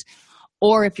ways,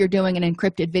 or if you're doing an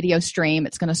encrypted video stream,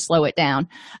 it's going to slow it down.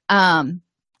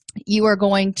 You are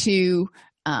going to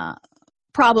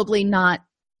probably not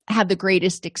have the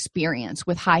greatest experience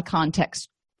with high context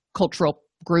cultural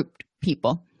grouped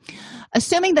people.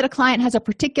 Assuming that a client has a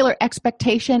particular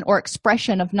expectation or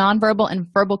expression of nonverbal and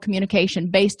verbal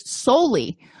communication based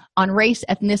solely on race,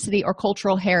 ethnicity, or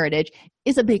cultural heritage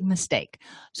is a big mistake.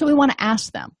 So we want to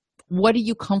ask them, what are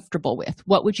you comfortable with?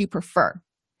 What would you prefer?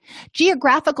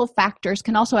 Geographical factors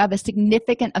can also have a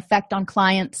significant effect on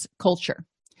clients' culture.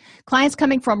 Clients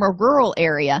coming from a rural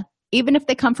area, even if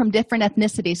they come from different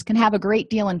ethnicities, can have a great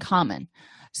deal in common.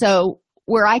 So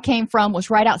where I came from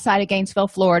was right outside of Gainesville,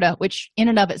 Florida, which in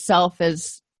and of itself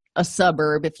is a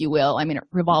suburb, if you will. I mean, it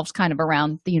revolves kind of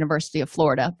around the University of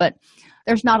Florida, but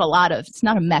there's not it's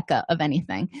not a mecca of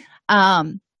anything.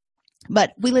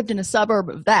 But we lived in a suburb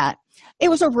of that. It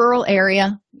was a rural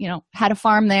area, had a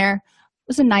farm there. It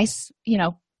was a nice,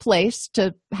 place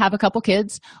to have a couple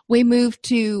kids. We moved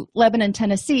to Lebanon,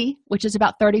 Tennessee, which is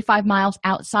about 35 miles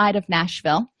outside of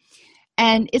Nashville.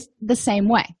 And it's the same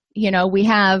way. We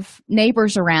have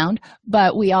neighbors around,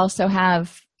 but we also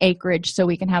have acreage so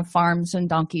we can have farms and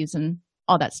donkeys and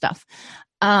all that stuff.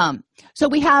 So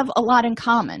we have a lot in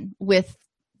common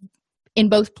in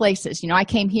both places. I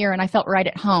came here and I felt right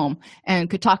at home and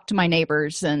could talk to my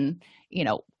neighbors, and,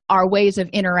 our ways of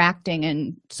interacting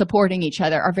and supporting each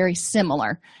other are very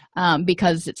similar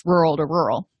because it's rural to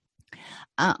rural.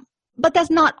 But that's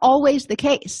not always the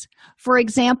case. For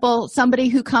example, somebody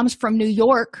who comes from New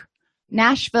York,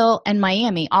 Nashville, and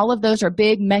Miami, all of those are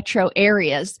big metro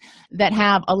areas that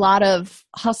have a lot of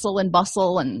hustle and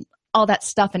bustle and all that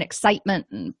stuff and excitement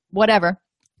and whatever.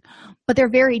 But they're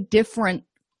very different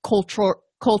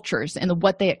cultures in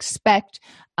what they expect,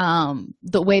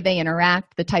 the way they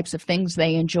interact, the types of things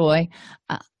they enjoy.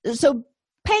 So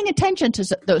paying attention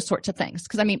to those sorts of things,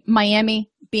 because Miami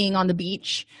being on the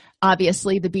beach,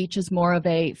 obviously the beach is more of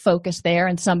a focus there.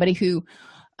 And somebody who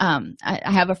I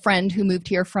have a friend who moved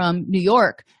here from New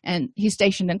York, and he's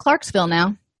stationed in Clarksville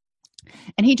now,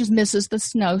 and he just misses the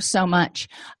snow so much.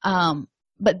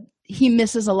 But he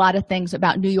misses a lot of things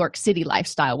about New York City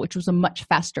lifestyle, which was a much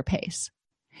faster pace.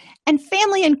 And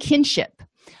family and kinship.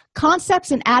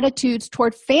 Concepts and attitudes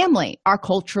toward family are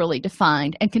culturally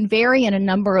defined and can vary in a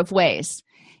number of ways,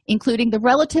 including the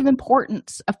relative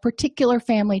importance of particular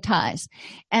family ties.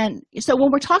 And so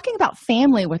when we're talking about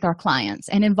family with our clients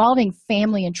and involving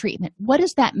family in treatment, what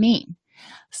does that mean?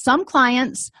 Some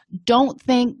clients don't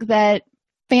think that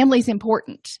family is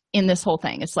important in this whole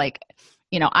thing. It's like,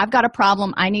 I've got a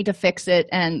problem, I need to fix it,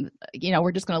 and,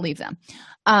 we're just going to leave them.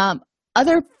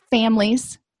 Other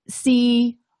families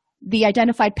see the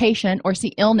identified patient or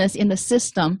see illness in the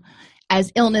system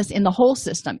as illness in the whole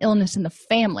system, illness in the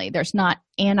family. There's not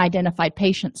an identified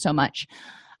patient so much.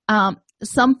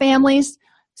 Some families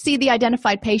see the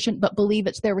identified patient but believe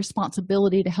it's their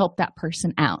responsibility to help that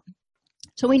person out.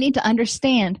 So we need to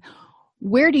understand,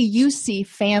 where do you see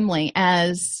family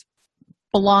as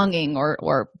belonging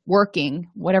or working,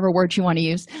 whatever word you want to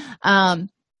use,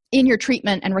 in your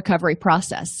treatment and recovery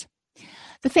process?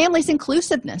 The family's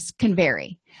inclusiveness can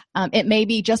vary. It may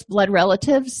be just blood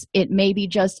relatives, it may be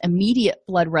just immediate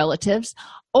blood relatives,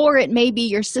 or it may be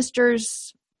your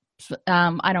sister's,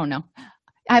 I don't know.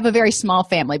 I have a very small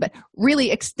family, but really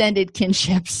extended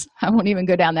kinships, I won't even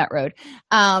go down that road,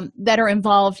 that are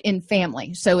involved in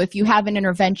family. So if you have an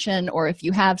intervention or if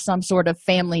you have some sort of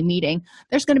family meeting,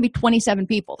 there's going to be 27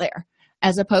 people there,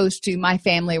 as opposed to my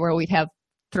family where we'd have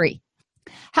 3.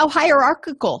 How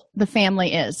hierarchical the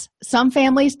family is. Some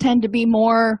families tend to be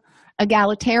more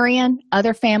egalitarian.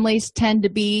 Other families tend to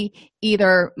be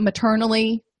either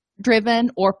maternally driven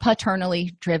or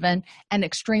paternally driven and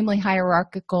extremely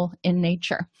hierarchical in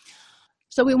nature.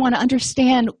 So we want to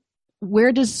understand,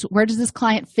 where does this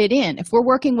client fit in? If we're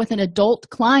working with an adult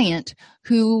client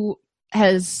who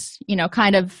has,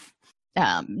 kind of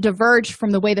diverged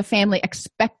from the way the family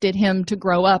expected him to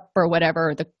grow up or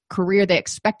whatever, the career they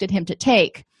expected him to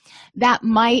take, that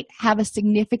might have a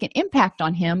significant impact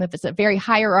on him. If it's a very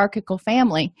hierarchical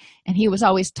family and he was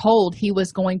always told he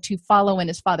was going to follow in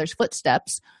his father's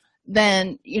footsteps,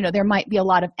 then, there might be a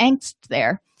lot of angst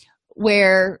there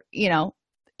where,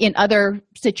 in other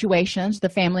situations, the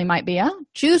family might be,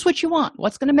 choose what you want.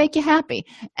 What's going to make you happy?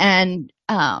 And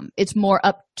it's more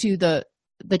up to the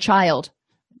child,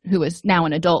 who is now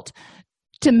an adult,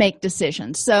 to make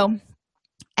decisions. So,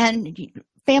 and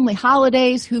family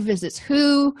holidays, who visits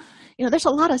who, there's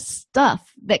a lot of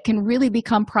stuff that can really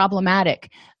become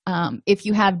problematic if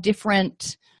you have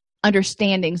different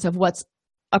understandings of what's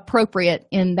appropriate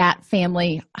in that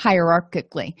family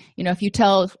hierarchically. If you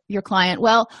tell your client,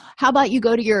 well, how about you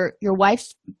go to your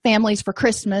wife's families for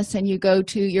Christmas and you go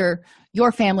to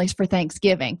your families for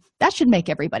Thanksgiving, that should make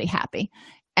everybody happy.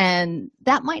 And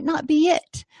that might not be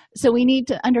it. So we need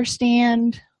to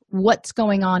understand what's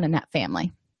going on in that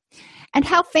family and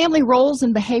how family roles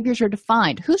and behaviors are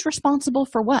defined. Who's responsible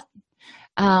for what?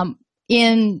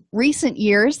 In recent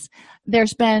years,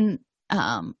 there's been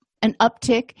an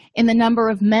uptick in the number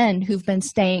of men who've been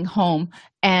staying home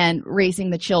and raising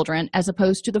the children, as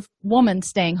opposed to the woman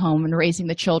staying home and raising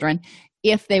the children,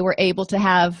 if they were able to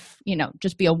have,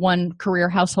 just be a one career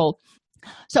household.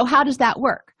 So how does that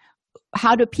work?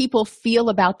 How do people feel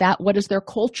about that? What does their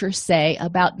culture say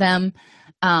about them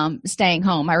staying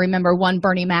home? I remember one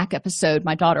Bernie Mac episode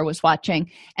my daughter was watching,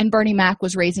 and Bernie Mac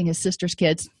was raising his sister's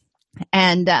kids.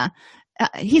 And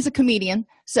he's a comedian,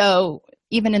 so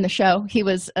even in the show, he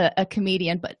was a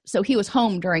comedian, but so he was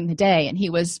home during the day and he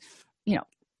was,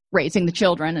 raising the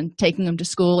children and taking them to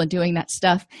school and doing that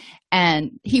stuff.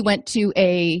 And he went to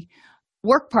a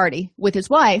work party with his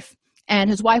wife, and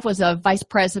his wife was a vice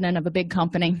president of a big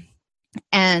company.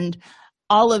 And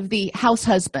all of the house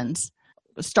husbands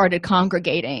started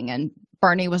congregating, and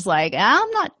Bernie was like,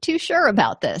 I'm not too sure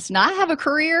about this. Now I have a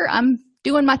career, I'm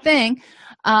doing my thing.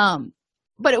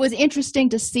 But it was interesting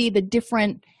to see the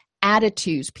different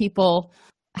attitudes people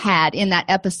had in that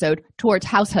episode towards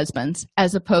house husbands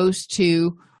as opposed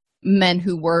to men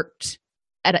who worked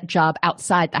at a job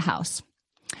outside the house.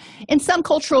 In some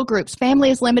cultural groups,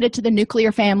 family is limited to the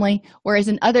nuclear family, whereas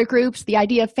in other groups, the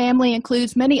idea of family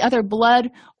includes many other blood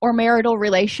or marital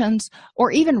relations,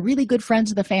 or even really good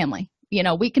friends of the family.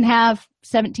 We can have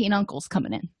 17 uncles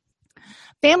coming in.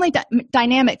 Family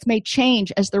dynamics may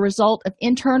change as the result of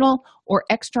internal or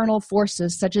external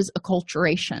forces such as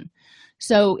acculturation.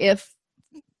 So if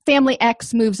family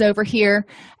X moves over here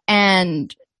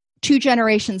and 2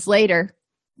 generations later,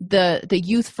 the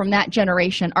youth from that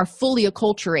generation are fully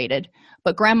acculturated,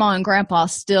 but grandma and grandpa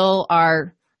still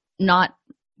are not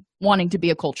wanting to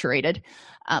be acculturated,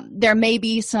 there may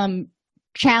be some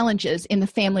challenges in the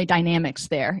family dynamics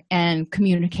there and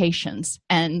communications,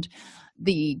 and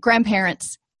the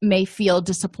grandparents may feel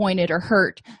disappointed or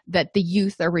hurt that the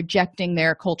youth are rejecting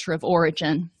their culture of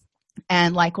origin.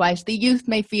 And likewise, the youth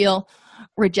may feel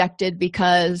rejected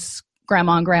because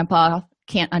grandma and grandpa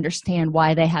can't understand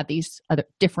why they have these other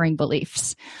differing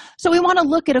beliefs. So we want to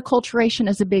look at acculturation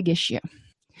as a big issue.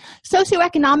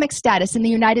 Socioeconomic status in the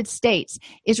United States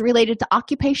is related to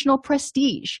occupational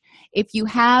prestige. If you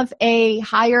have a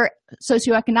higher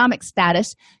socioeconomic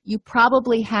status, you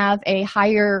probably have a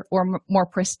higher or more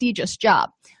prestigious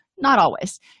job. Not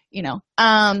always,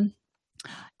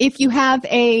 If you have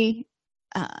a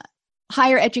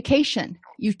higher education,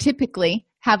 you typically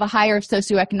have a higher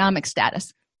socioeconomic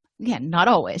status. Again, not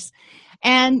always.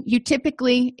 And you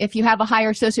typically, if you have a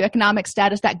higher socioeconomic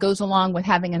status, that goes along with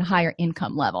having a higher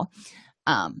income level.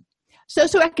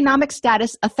 Socioeconomic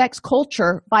status affects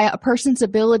culture via a person's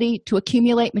ability to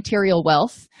accumulate material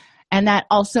wealth. And that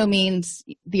also means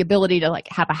the ability to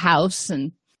have a house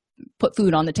and put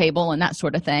food on the table and that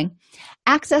sort of thing.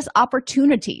 Access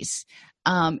opportunities.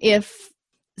 If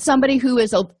somebody who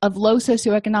is of low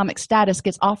socioeconomic status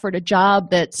gets offered a job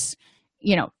that's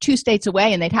 2 states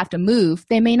away and they'd have to move,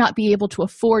 they may not be able to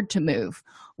afford to move.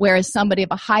 Whereas somebody of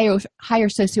a higher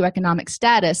socioeconomic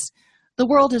status, the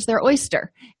world is their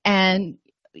oyster. And,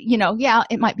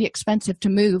 it might be expensive to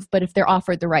move, but if they're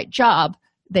offered the right job,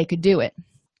 they could do it.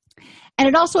 And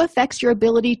it also affects your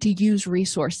ability to use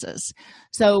resources.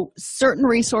 So certain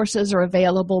resources are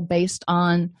available based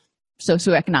on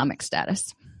socioeconomic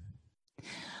status.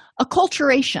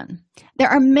 Acculturation. There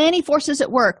are many forces at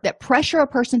work that pressure a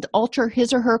person to alter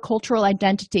his or her cultural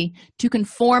identity to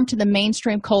conform to the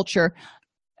mainstream culture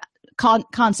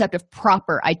concept of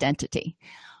proper identity.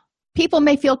 People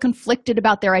may feel conflicted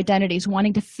about their identities,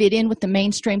 wanting to fit in with the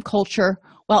mainstream culture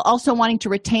while also wanting to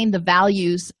retain the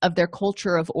values of their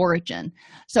culture of origin.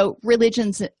 So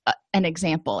religion's an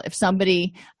example. If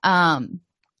somebody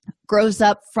grows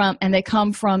up and they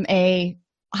come from a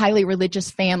highly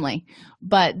religious family,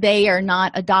 but they are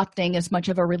not adopting as much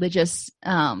of a religious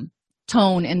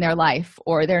tone in their life,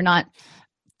 or they're not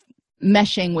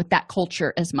meshing with that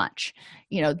culture as much,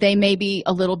 they may be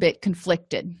a little bit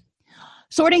conflicted.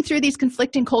 Sorting through these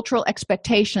conflicting cultural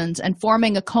expectations and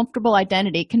forming a comfortable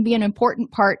identity can be an important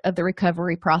part of the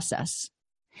recovery process.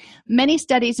 Many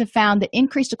studies have found that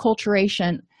increased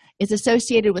acculturation is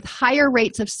associated with higher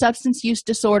rates of substance use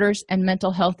disorders and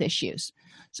mental health issues.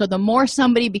 So the more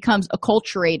somebody becomes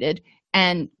acculturated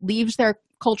and leaves their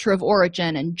culture of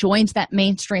origin and joins that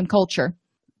mainstream culture,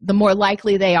 the more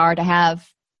likely they are to have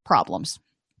problems.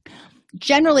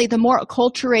 Generally, the more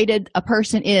acculturated a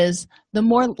person is, the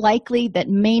more likely that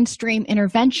mainstream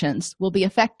interventions will be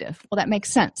effective. Well, that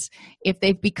makes sense. If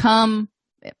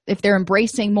they're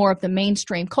embracing more of the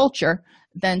mainstream culture,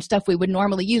 then stuff we would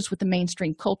normally use with the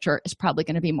mainstream culture is probably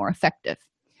going to be more effective.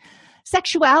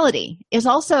 Sexuality is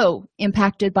also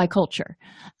impacted by culture.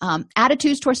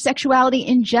 Attitudes towards sexuality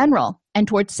in general and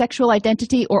towards sexual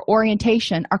identity or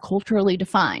orientation are culturally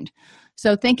defined.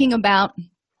 So thinking about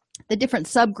the different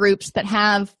subgroups that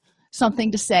have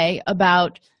something to say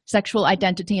about sexual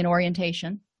identity and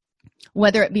orientation,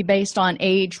 whether it be based on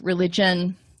age,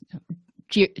 religion,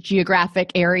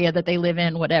 geographic area that they live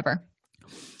in, whatever,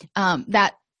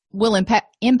 that will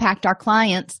impact our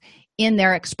clients in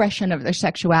their expression of their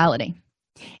sexuality.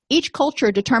 Each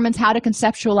culture determines how to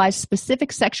conceptualize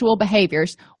specific sexual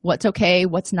behaviors, what's okay,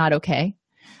 what's not okay,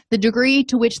 the degree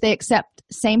to which they accept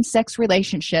same-sex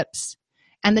relationships,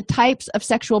 and the types of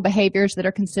sexual behaviors that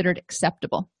are considered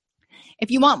acceptable.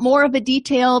 If you want more of a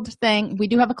detailed thing, we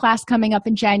do have a class coming up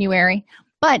in January.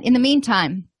 But in the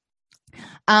meantime,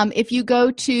 if you go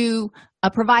to a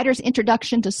provider's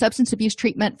introduction to substance abuse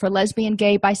treatment for lesbian,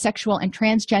 gay, bisexual, and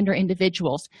transgender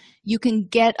individuals, you can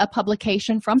get a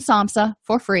publication from SAMHSA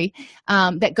for free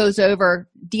that goes over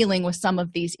dealing with some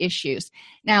of these issues.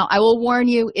 Now, I will warn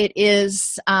you, it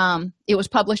was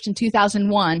published in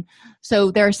 2001,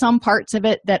 so there are some parts of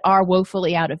it that are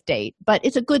woefully out of date, but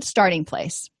it's a good starting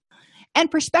place. And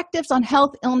perspectives on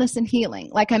health, illness, and healing.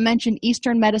 Like I mentioned,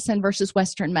 Eastern medicine versus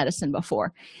Western medicine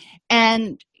before.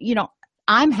 And,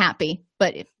 I'm happy,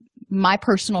 but my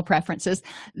personal preference is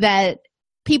that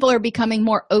people are becoming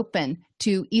more open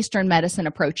to Eastern medicine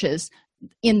approaches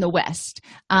in the West,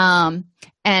 and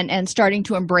starting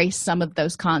to embrace some of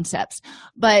those concepts.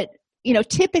 But,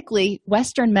 typically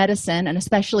Western medicine, and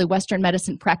especially Western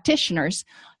medicine practitioners,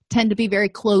 tend to be very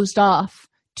closed off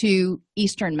to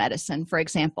Eastern medicine, for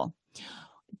example.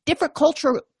 Different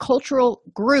cultural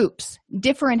groups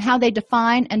differ in how they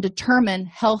define and determine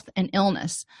health and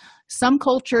illness. Some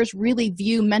cultures really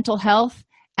view mental health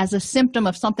as a symptom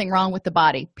of something wrong with the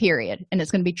body, period, and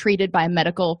it's going to be treated by a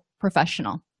medical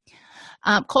professional.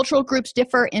 Cultural groups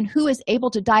differ in who is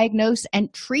able to diagnose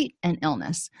and treat an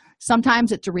illness.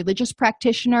 Sometimes it's a religious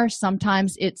practitioner,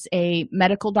 sometimes it's a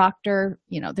medical doctor,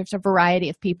 there's a variety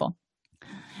of people.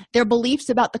 Their beliefs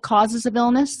about the causes of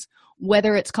illness,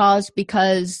 whether it's caused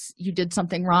because you did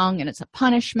something wrong and it's a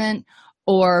punishment,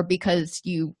 or because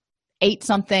you ate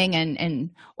something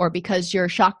or because your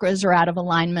chakras are out of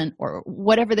alignment, or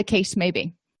whatever the case may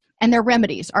be. And their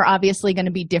remedies are obviously going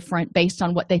to be different based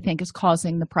on what they think is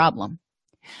causing the problem.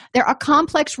 There are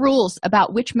complex rules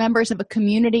about which members of a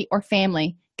community or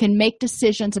family can make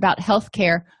decisions about health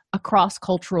care across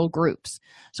cultural groups.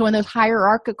 So in those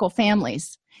hierarchical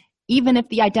families, even if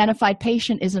the identified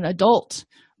patient is an adult,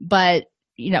 but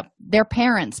their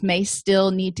parents may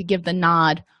still need to give the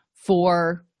nod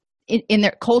for in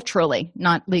their culturally,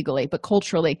 not legally, but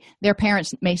culturally, their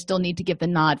parents may still need to give the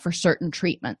nod for certain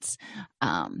treatments.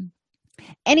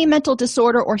 Any mental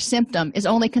disorder or symptom is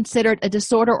only considered a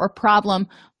disorder or problem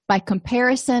by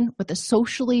comparison with a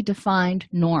socially defined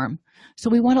norm. So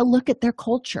we want to look at their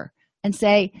culture. and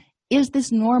say, is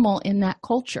this normal in that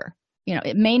culture?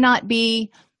 It may not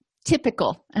be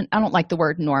typical, and I don't like the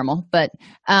word normal, but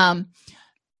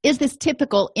is this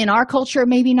typical in our culture?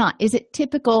 Maybe not. Is it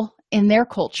typical in their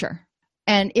culture?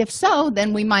 And if so,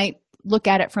 then we might look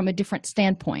at it from a different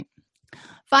standpoint.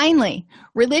 Finally,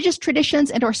 religious traditions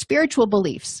and or spiritual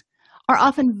beliefs are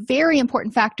often very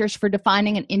important factors for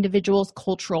defining an individual's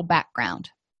cultural background.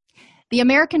 The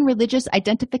American Religious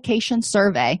Identification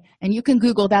Survey, and you can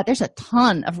Google that, there's a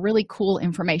ton of really cool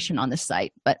information on this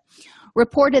site, but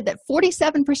reported that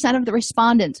 47% of the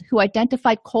respondents who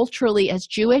identified culturally as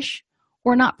Jewish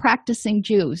were not practicing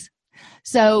Jews.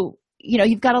 So,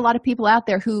 you've got a lot of people out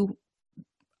there who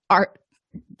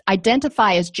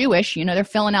identify as Jewish, they're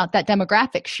filling out that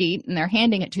demographic sheet and they're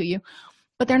handing it to you,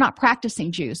 but they're not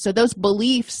practicing Jews. So those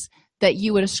beliefs that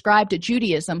you would ascribe to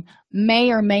Judaism may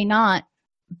or may not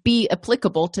be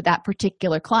applicable to that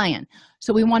particular client.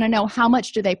 So we want to know, how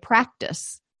much do they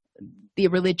practice the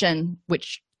religion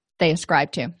which they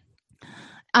ascribe to?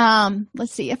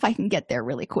 Let's see if I can get there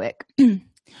really quick.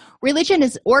 Religion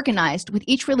is organized, with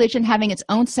each religion having its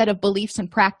own set of beliefs and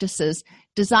practices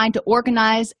designed to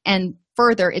organize and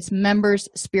further its members'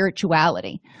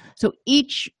 spirituality. So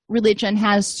each religion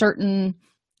has certain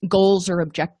goals or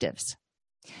objectives.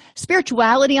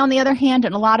 Spirituality, on the other hand,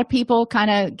 and a lot of people kind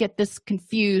of get this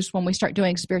confused when we start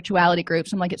doing spirituality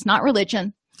groups. I'm like, it's not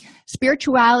religion.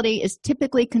 Spirituality is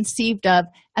typically conceived of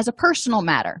as a personal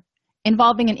matter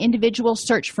involving an individual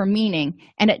search for meaning,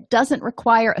 and it doesn't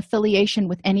require affiliation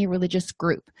with any religious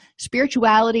group.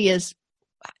 Spirituality is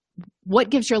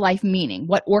what gives your life meaning,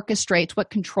 what orchestrates,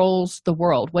 what controls the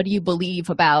world. What do you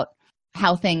believe about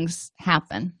how things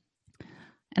happen?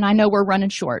 And I know we're running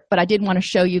short, but I did want to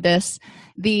show you this.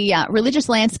 The religious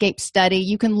landscape study,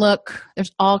 you can look,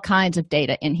 there's all kinds of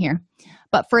data in here.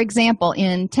 But for example,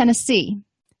 in Tennessee,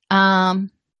 81%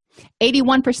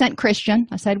 Christian.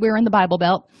 I said we were in the Bible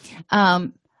Belt.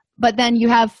 But then you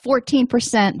have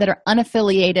 14% that are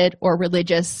unaffiliated or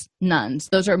religious nuns.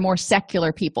 Those are more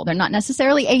secular people. They're not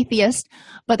necessarily atheist,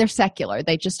 but they're secular.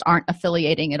 They just aren't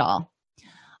affiliating at all.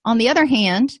 On the other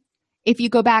hand, if you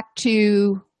go back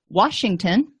to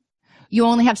Washington, you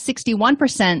only have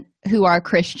 61% who are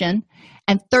Christian,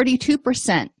 and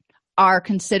 32% are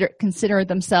consider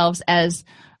themselves as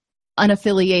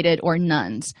unaffiliated or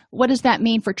nuns. What does that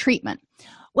mean for treatment?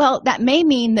 Well, that may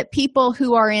mean that people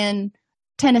who are in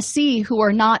Tennessee who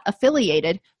are not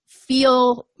affiliated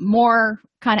feel more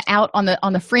kind of out on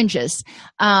the fringes,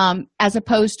 as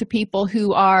opposed to people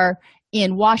who are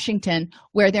in Washington,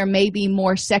 where there may be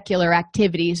more secular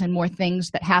activities and more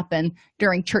things that happen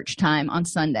during church time on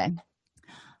Sunday.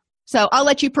 So I'll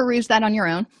let you peruse that on your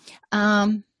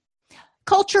own.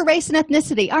 Culture, race, and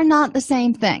ethnicity are not the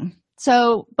same thing.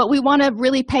 But we want to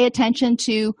really pay attention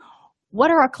to,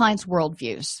 what are our clients'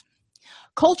 worldviews?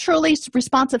 Culturally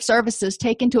responsive services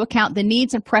take into account the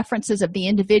needs and preferences of the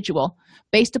individual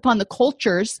based upon the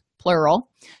cultures, plural,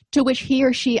 to which he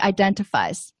or she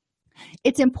identifies.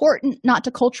 It's important not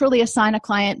to culturally assign a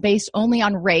client based only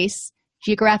on race,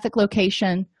 geographic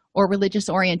location, or religious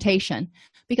orientation,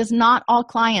 because not all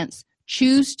clients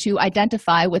choose to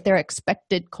identify with their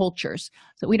expected cultures.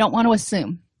 So we don't want to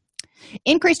assume.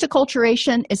 Increased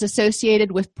acculturation is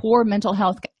associated with poor mental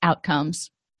health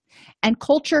outcomes, and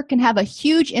culture can have a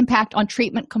huge impact on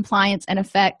treatment compliance and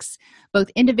affects both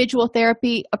individual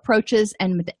therapy approaches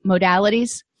and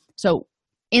modalities. So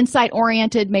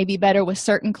insight-oriented may be better with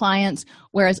certain clients,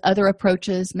 whereas other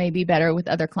approaches may be better with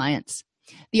other clients.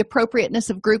 The appropriateness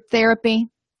of group therapy,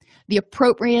 the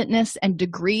appropriateness and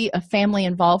degree of family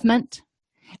involvement,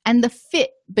 and the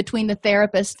fit between the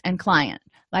therapist and client.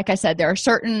 Like I said, there are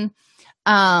certain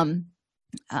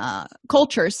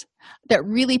cultures that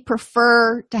really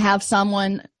prefer to have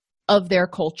someone of their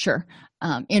culture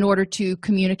in order to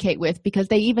communicate with, because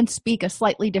they even speak a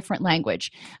slightly different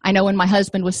language. I know when my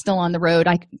husband was still on the road,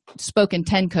 I spoke in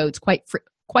 10 codes quite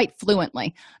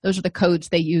fluently. Those are the codes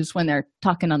they use when they're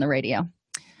talking on the radio.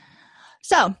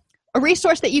 So a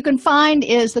resource that you can find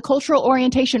is the Cultural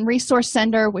Orientation Resource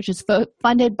Center, which is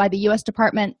funded by the U.S.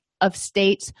 Department of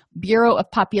State's Bureau of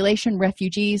Population,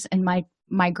 Refugees, and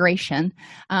Migration.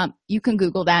 You can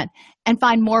Google that and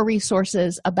find more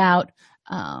resources about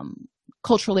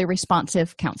culturally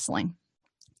responsive counseling.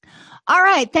 All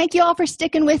right. Thank you all for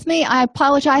sticking with me. I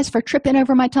apologize for tripping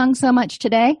over my tongue so much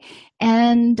today.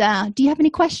 And do you have any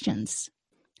questions?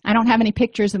 I don't have any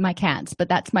pictures of my cats, but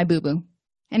that's my boo-boo.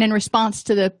 And in response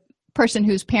to the person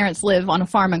whose parents live on a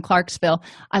farm in Clarksville,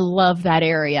 I love that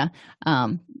area.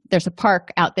 There's a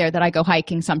park out there that I go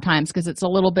hiking sometimes because it's a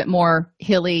little bit more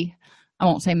hilly. I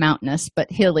won't say mountainous,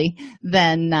 but hilly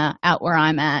than out where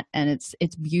I'm at, and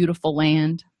it's beautiful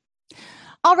land.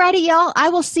 Alrighty, y'all, I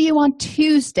will see you on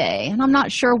Tuesday, and I'm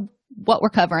not sure what we're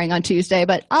covering on Tuesday,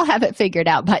 but I'll have it figured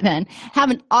out by then. Have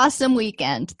an awesome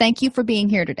weekend. Thank you for being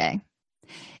here today.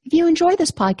 If you enjoy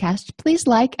this podcast, please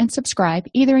like and subscribe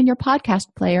either in your podcast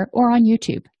player or on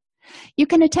YouTube. You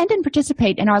can attend and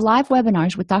participate in our live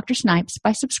webinars with Dr. Snipes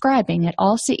by subscribing at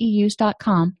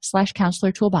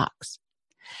allceus.com/counselor toolbox.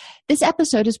 This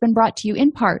episode has been brought to you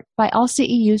in part by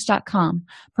allceus.com,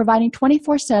 providing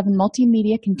 24/7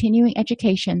 multimedia continuing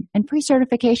education and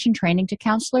pre-certification training to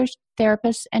counselors,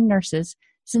 therapists, and nurses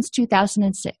since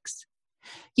 2006.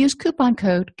 Use coupon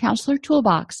code Counselor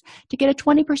Toolbox to get a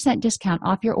 20% discount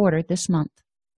off your order this month.